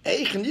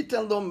 How can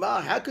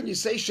you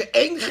say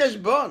she'ein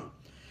cheshbon,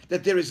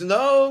 that there is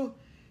no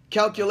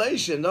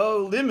calculation, no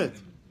limit?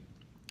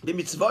 The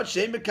mitzvot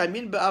she'ein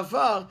mekaymin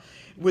be'afar,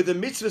 with the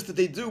mitzvahs that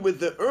they do with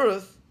the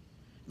earth,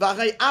 there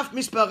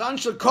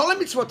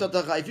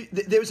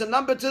is a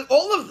number to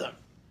all of them.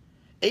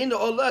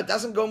 It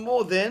doesn't go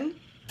more than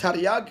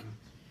Taryag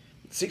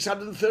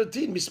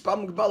 613,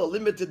 mispar mugbal, a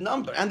limited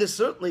number. And there's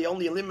certainly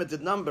only a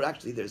limited number,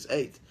 actually there's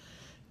 8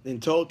 in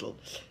total,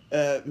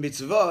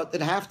 mitzvot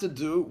that have to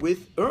do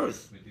with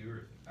earth. With the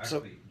earth.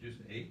 Actually, just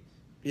 8?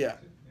 Yeah,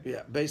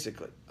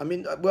 basically. I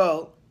mean,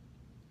 well,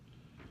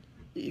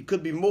 it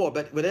could be more,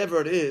 but whatever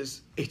it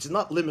is, it's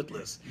not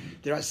limitless.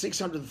 There are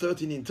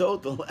 613 in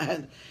total,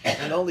 and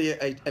only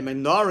a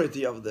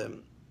minority of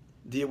them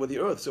deal with the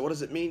earth. So what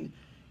does it mean?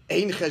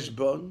 Ein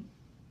cheshbon.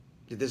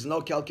 There's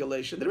no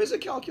calculation. There is a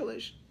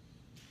calculation.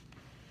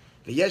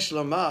 V'yesh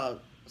lomar.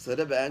 So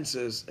the Rebbe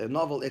answers a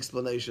novel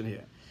explanation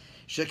here.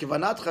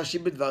 Shekevanat Rashi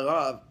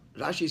b'dvarav.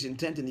 Rashi's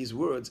intent in these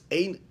words,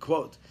 ein,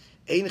 quote,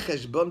 ein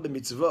cheshbon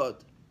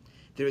b'mitzvot.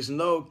 There is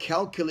no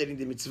calculating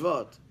the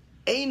mitzvot.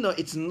 Eino,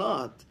 it's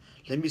not.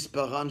 It's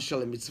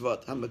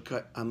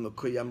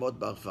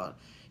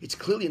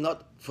clearly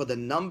not for the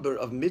number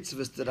of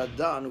mitzvahs that are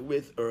done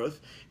with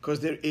earth, because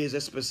there is a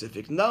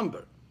specific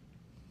number.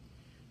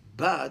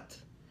 But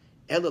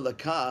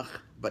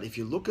if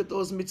you look at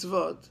those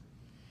mitzvot,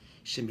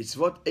 these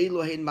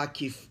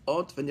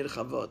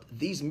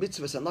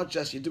mitzvahs are not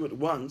just you do it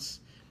once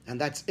and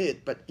that's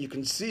it, but you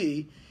can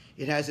see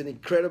it has an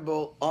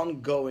incredible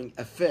ongoing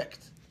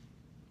effect.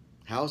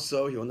 How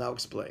so? He will now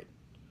explain.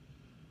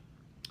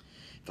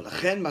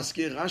 This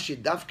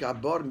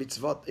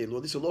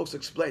will also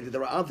explain that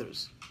there are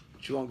others,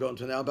 which we won't go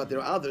into now, but there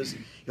are others.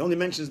 He only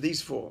mentions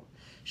these 4.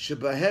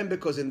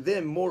 Because in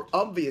them, more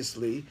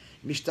obviously,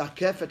 we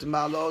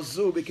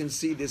can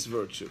see this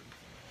virtue.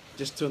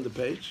 Just turn the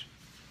page.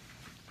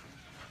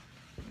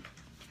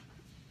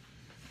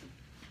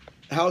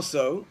 How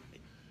so?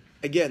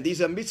 Again,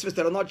 these are mitzvahs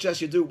that are not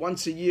just you do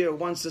once a year,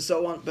 once and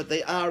so on, but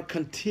they are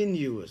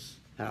continuous.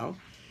 How?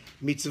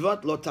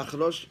 Mitzvot lo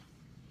tachrosh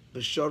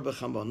b'shor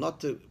b'chambon, not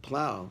to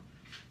plow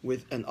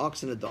with an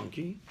ox and a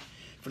donkey.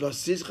 V'lo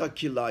sizcha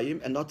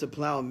kilayim, and not to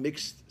plow a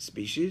mixed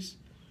species.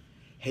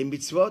 Hey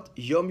mitzvot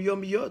yom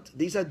yomiyot.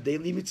 These are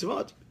daily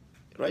mitzvot,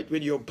 right?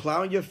 When you're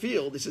plowing your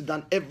field, this is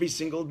done every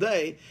single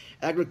day.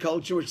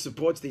 Agriculture, which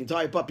supports the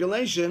entire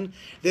population,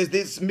 there's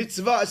this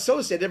mitzvah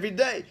associated every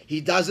day. He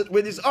does it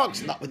with his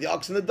ox, not with the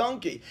ox and the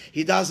donkey.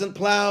 He doesn't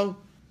plow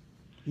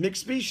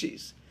mixed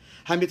species.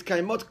 Hamit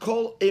kaimot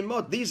kol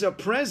emot. These are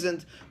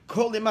present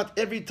kol emat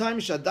every time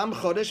shadam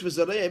choresh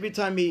v'zarei. Every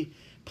time he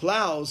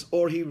plows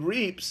or he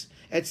reaps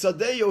at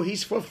sadeyo,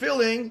 he's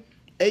fulfilling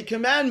a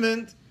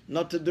commandment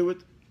not to do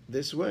it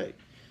this way.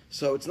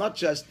 So it's not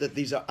just that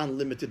these are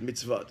unlimited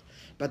mitzvot,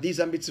 but these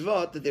are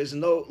mitzvot that there's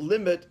no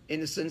limit in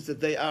the sense that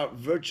they are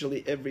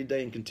virtually every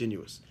day and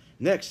continuous.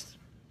 Next,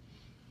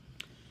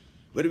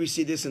 where do we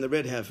see this in the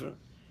red heifer?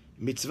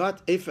 Mitzvat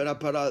efer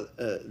apara,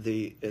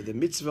 the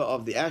mitzvah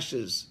of the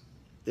ashes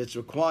that's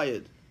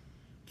required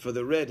for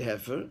the red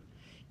heifer.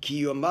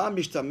 Ki yoma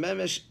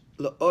mishtamemesh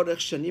leorech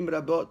shanim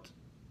rabot.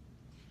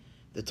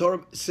 The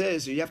Torah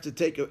says you have to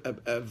take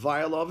a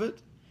vial of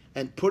it,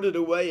 and put it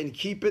away and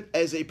keep it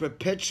as a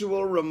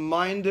perpetual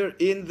reminder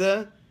in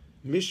the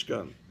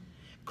Mishkan.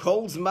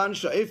 Kol zman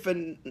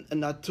sha'efen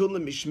natul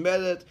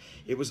mishmeret.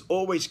 It was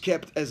always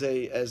kept as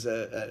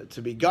a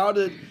to be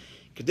guarded.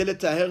 In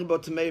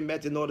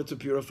order to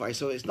purify.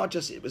 So it's not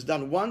just it was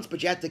done once,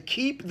 but you had to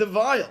keep the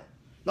vial,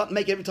 not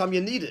make it every time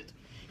you need it.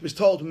 He was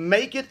told,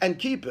 make it and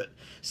keep it.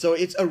 So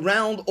it's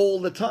around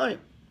all the time.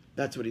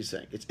 That's what he's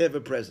saying. It's ever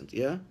present,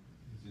 yeah?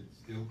 Is it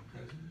still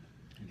present?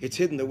 It's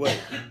hidden away.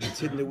 It's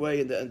hidden away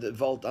in the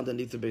vault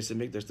underneath the Beis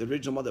Hamikdash. The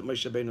original one that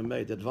Moshe Rabbeinu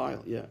made, that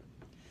vial, yeah.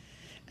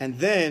 And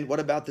then, what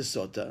about the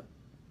sota?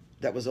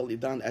 That was only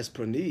done as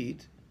per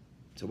need.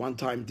 It's a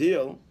one-time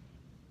deal.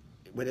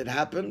 When it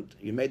happened,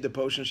 you made the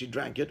potion, she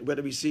drank it. Where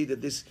do we see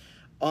that this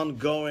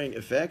ongoing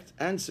effect?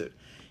 Answer.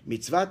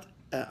 Mitzvat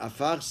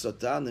afar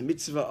sota, the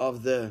mitzvah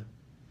of the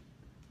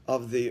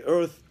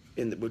earth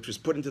which was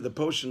put into the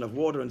potion of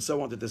water and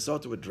so on that the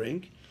sota would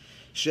drink.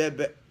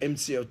 Shebe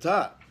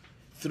emtziota,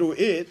 through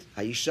it,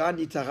 haisha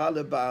nitara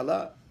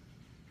leba'ala.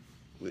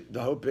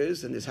 The hope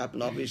is, and this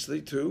happened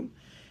obviously too,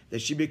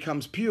 that she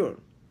becomes pure.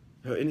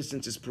 Her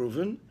innocence is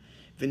proven.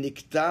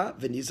 V'nikta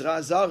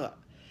v'nizra zara.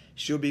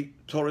 She'll be,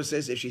 Torah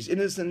says, if she's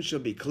innocent, she'll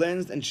be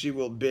cleansed and she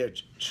will bear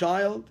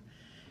child.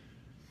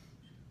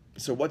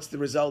 So what's the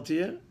result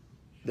here?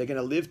 They're going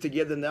to live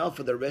together now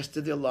for the rest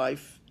of their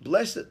life,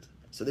 blessed.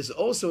 So there's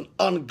also an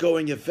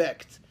ongoing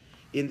effect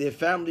in their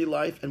family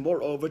life, and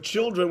moreover,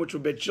 children, which will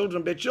bear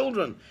children, bear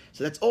children.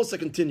 So that's also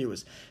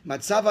continuous.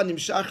 Matzava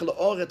nimshach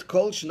le'oret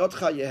kol shnot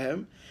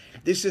chayehem.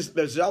 This is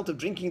the result of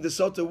drinking the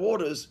sota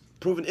waters,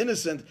 proven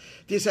innocent.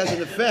 This has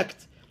an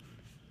effect.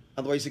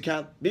 Otherwise, you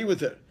can't be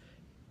with her.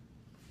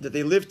 That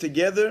they live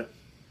together,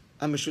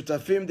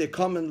 ameshutafim, they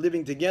come and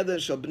living together,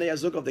 shal bnei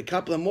azuk of the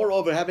couple, and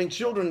moreover, having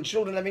children,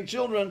 children having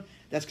children,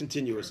 that's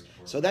continuous.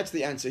 So that's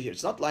the answer here.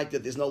 It's not like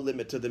that there's no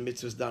limit to the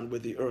mitzvahs done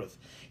with the earth.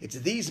 It's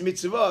these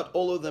mitzvot,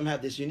 all of them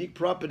have this unique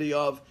property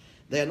of,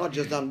 they are not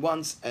just done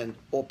once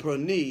or per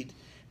need,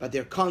 but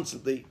they're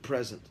constantly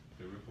present.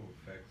 The ripple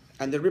effects.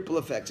 And the ripple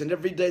effects. And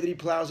every day that he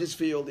plows his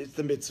field, it's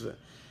the mitzvah.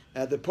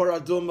 The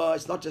paraduma,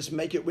 it's not just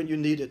make it when you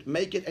need it.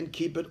 Make it and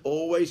keep it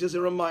always as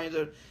a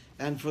reminder.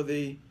 And for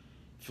the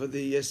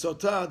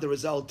sota, the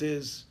result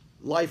is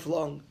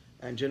lifelong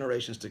and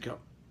generations to come.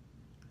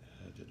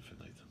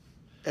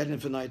 Ad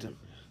infinitum.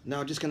 Now,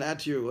 I'm just going to add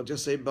to you, I'll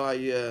just say by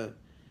an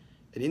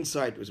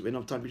insight, because we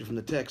don't have time to read it from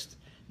the text,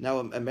 now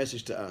a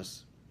message to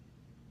us.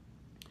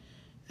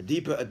 A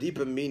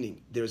deeper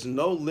meaning. There is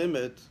no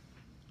limit,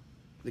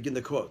 again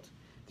the quote,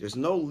 there's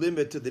no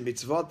limit to the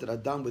mitzvot that are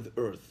done with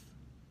earth.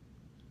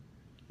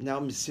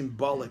 Now,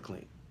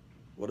 symbolically,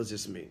 what does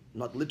this mean?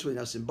 Not literally,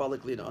 now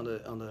symbolically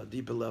on a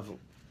deeper level.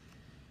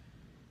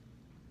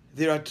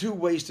 There are two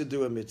ways to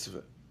do a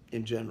mitzvah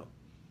in general.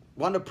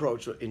 One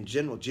approach in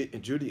general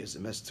in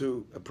Judaism has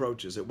two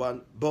approaches.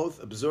 One,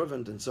 both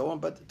observant and so on,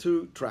 but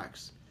two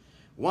tracks.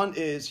 One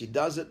is he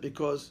does it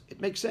because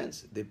it makes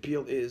sense. The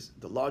appeal is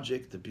the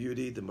logic, the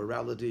beauty, the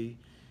morality,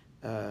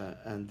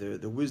 and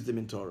the wisdom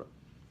in Torah.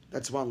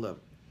 That's one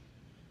level.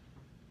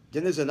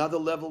 Then there's another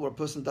level where a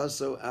person does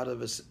so out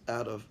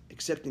of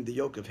accepting the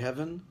yoke of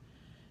heaven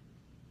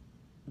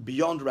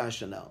beyond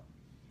rationale.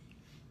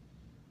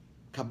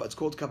 It's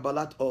called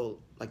Kabbalat Ol.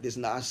 Like there's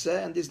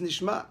Naaseh and there's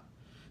Nishma.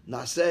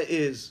 Naaseh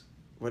is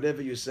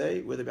whatever you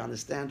say, whether we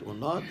understand or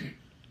not.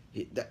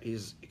 He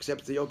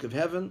accepts the yoke of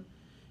heaven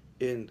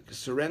in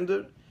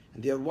surrender.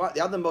 And the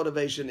other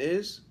motivation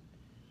is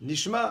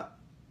Nishma.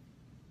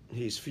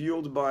 He's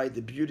fueled by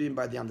the beauty and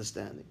by the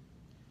understanding.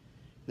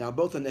 Now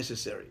both are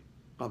necessary,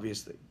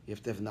 obviously. You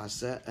have to have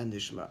Naaseh and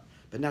Nishma.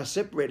 But now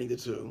separating the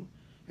two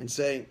and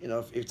saying,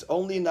 if it's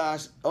only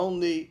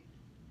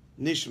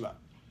Nishma,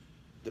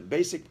 the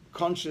basic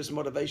conscious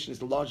motivation is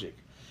the logic,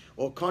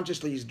 or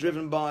consciously he's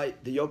driven by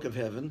the yoke of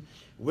heaven,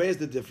 where's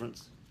the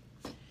difference?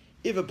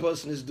 If a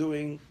person is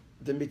doing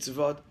the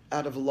mitzvot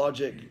out of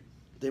logic,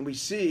 then we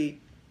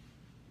see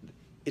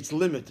it's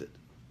limited.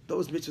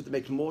 Those mitzvot that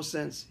make more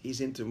sense,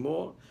 he's into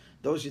more.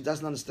 Those he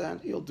doesn't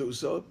understand, he'll do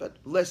so, but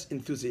less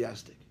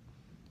enthusiastic.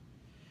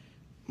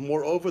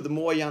 Moreover, the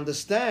more he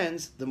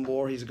understands, the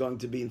more he's going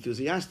to be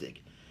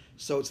enthusiastic.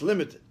 So it's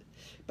limited.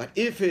 But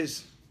if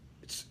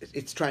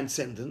it's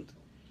transcendent,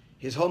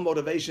 his whole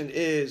motivation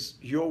is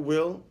your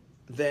will,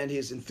 then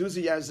his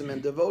enthusiasm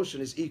and devotion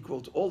is equal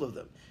to all of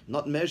them,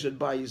 not measured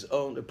by his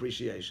own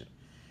appreciation.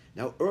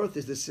 Now, earth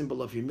is the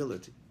symbol of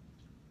humility.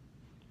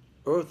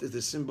 Earth is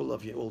the symbol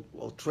of,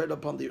 we'll tread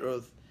upon the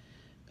earth,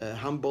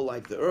 humble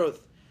like the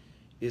earth,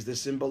 is the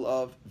symbol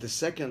of the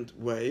second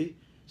way,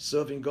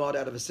 serving God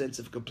out of a sense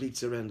of complete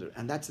surrender.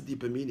 And that's the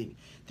deeper meaning.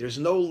 There's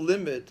no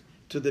limit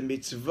to the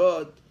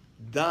mitzvot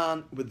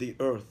done with the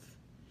earth.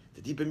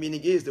 The deeper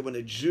meaning is that when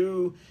a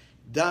Jew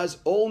does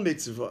all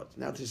mitzvot,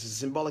 now this is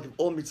symbolic of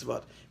all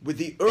mitzvot, with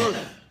the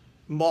earth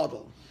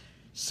model,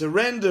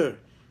 surrender,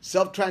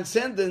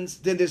 self-transcendence,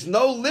 then there's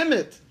no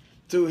limit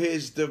to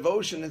his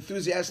devotion,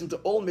 enthusiasm to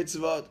all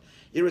mitzvot,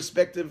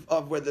 irrespective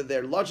of whether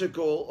they're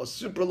logical or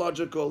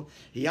super-logical.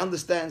 He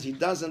understands, he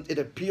doesn't, it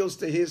appeals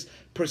to his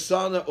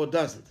persona or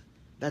doesn't.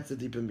 That's the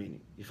deeper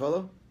meaning. You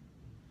follow?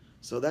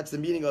 So that's the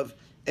meaning of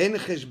En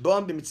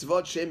cheshbon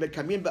b'mitzvot she'em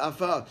mekamim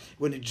ba'afar.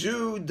 When a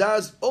Jew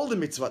does all the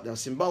mitzvot, now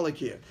symbolic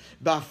here,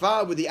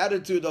 ba'afar, with the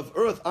attitude of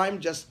earth, I'm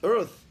just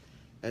earth,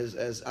 as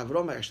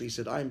Avram actually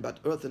said, I'm but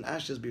earth and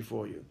ashes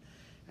before you.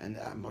 And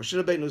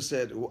Moshe Rabbeinu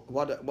said,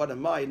 what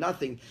am I?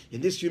 Nothing.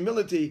 In this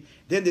humility,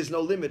 then there's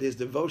no limit. His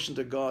devotion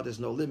to God, there's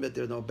no limit,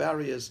 there are no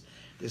barriers,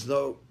 this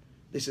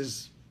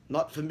is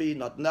not for me,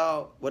 not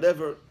now,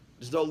 whatever,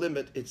 there's no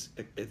limit. It's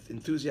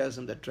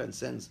enthusiasm that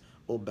transcends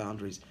all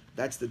boundaries.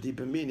 That's the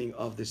deeper meaning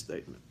of this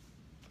statement.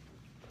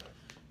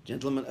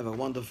 Gentlemen, have a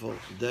wonderful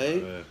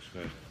day.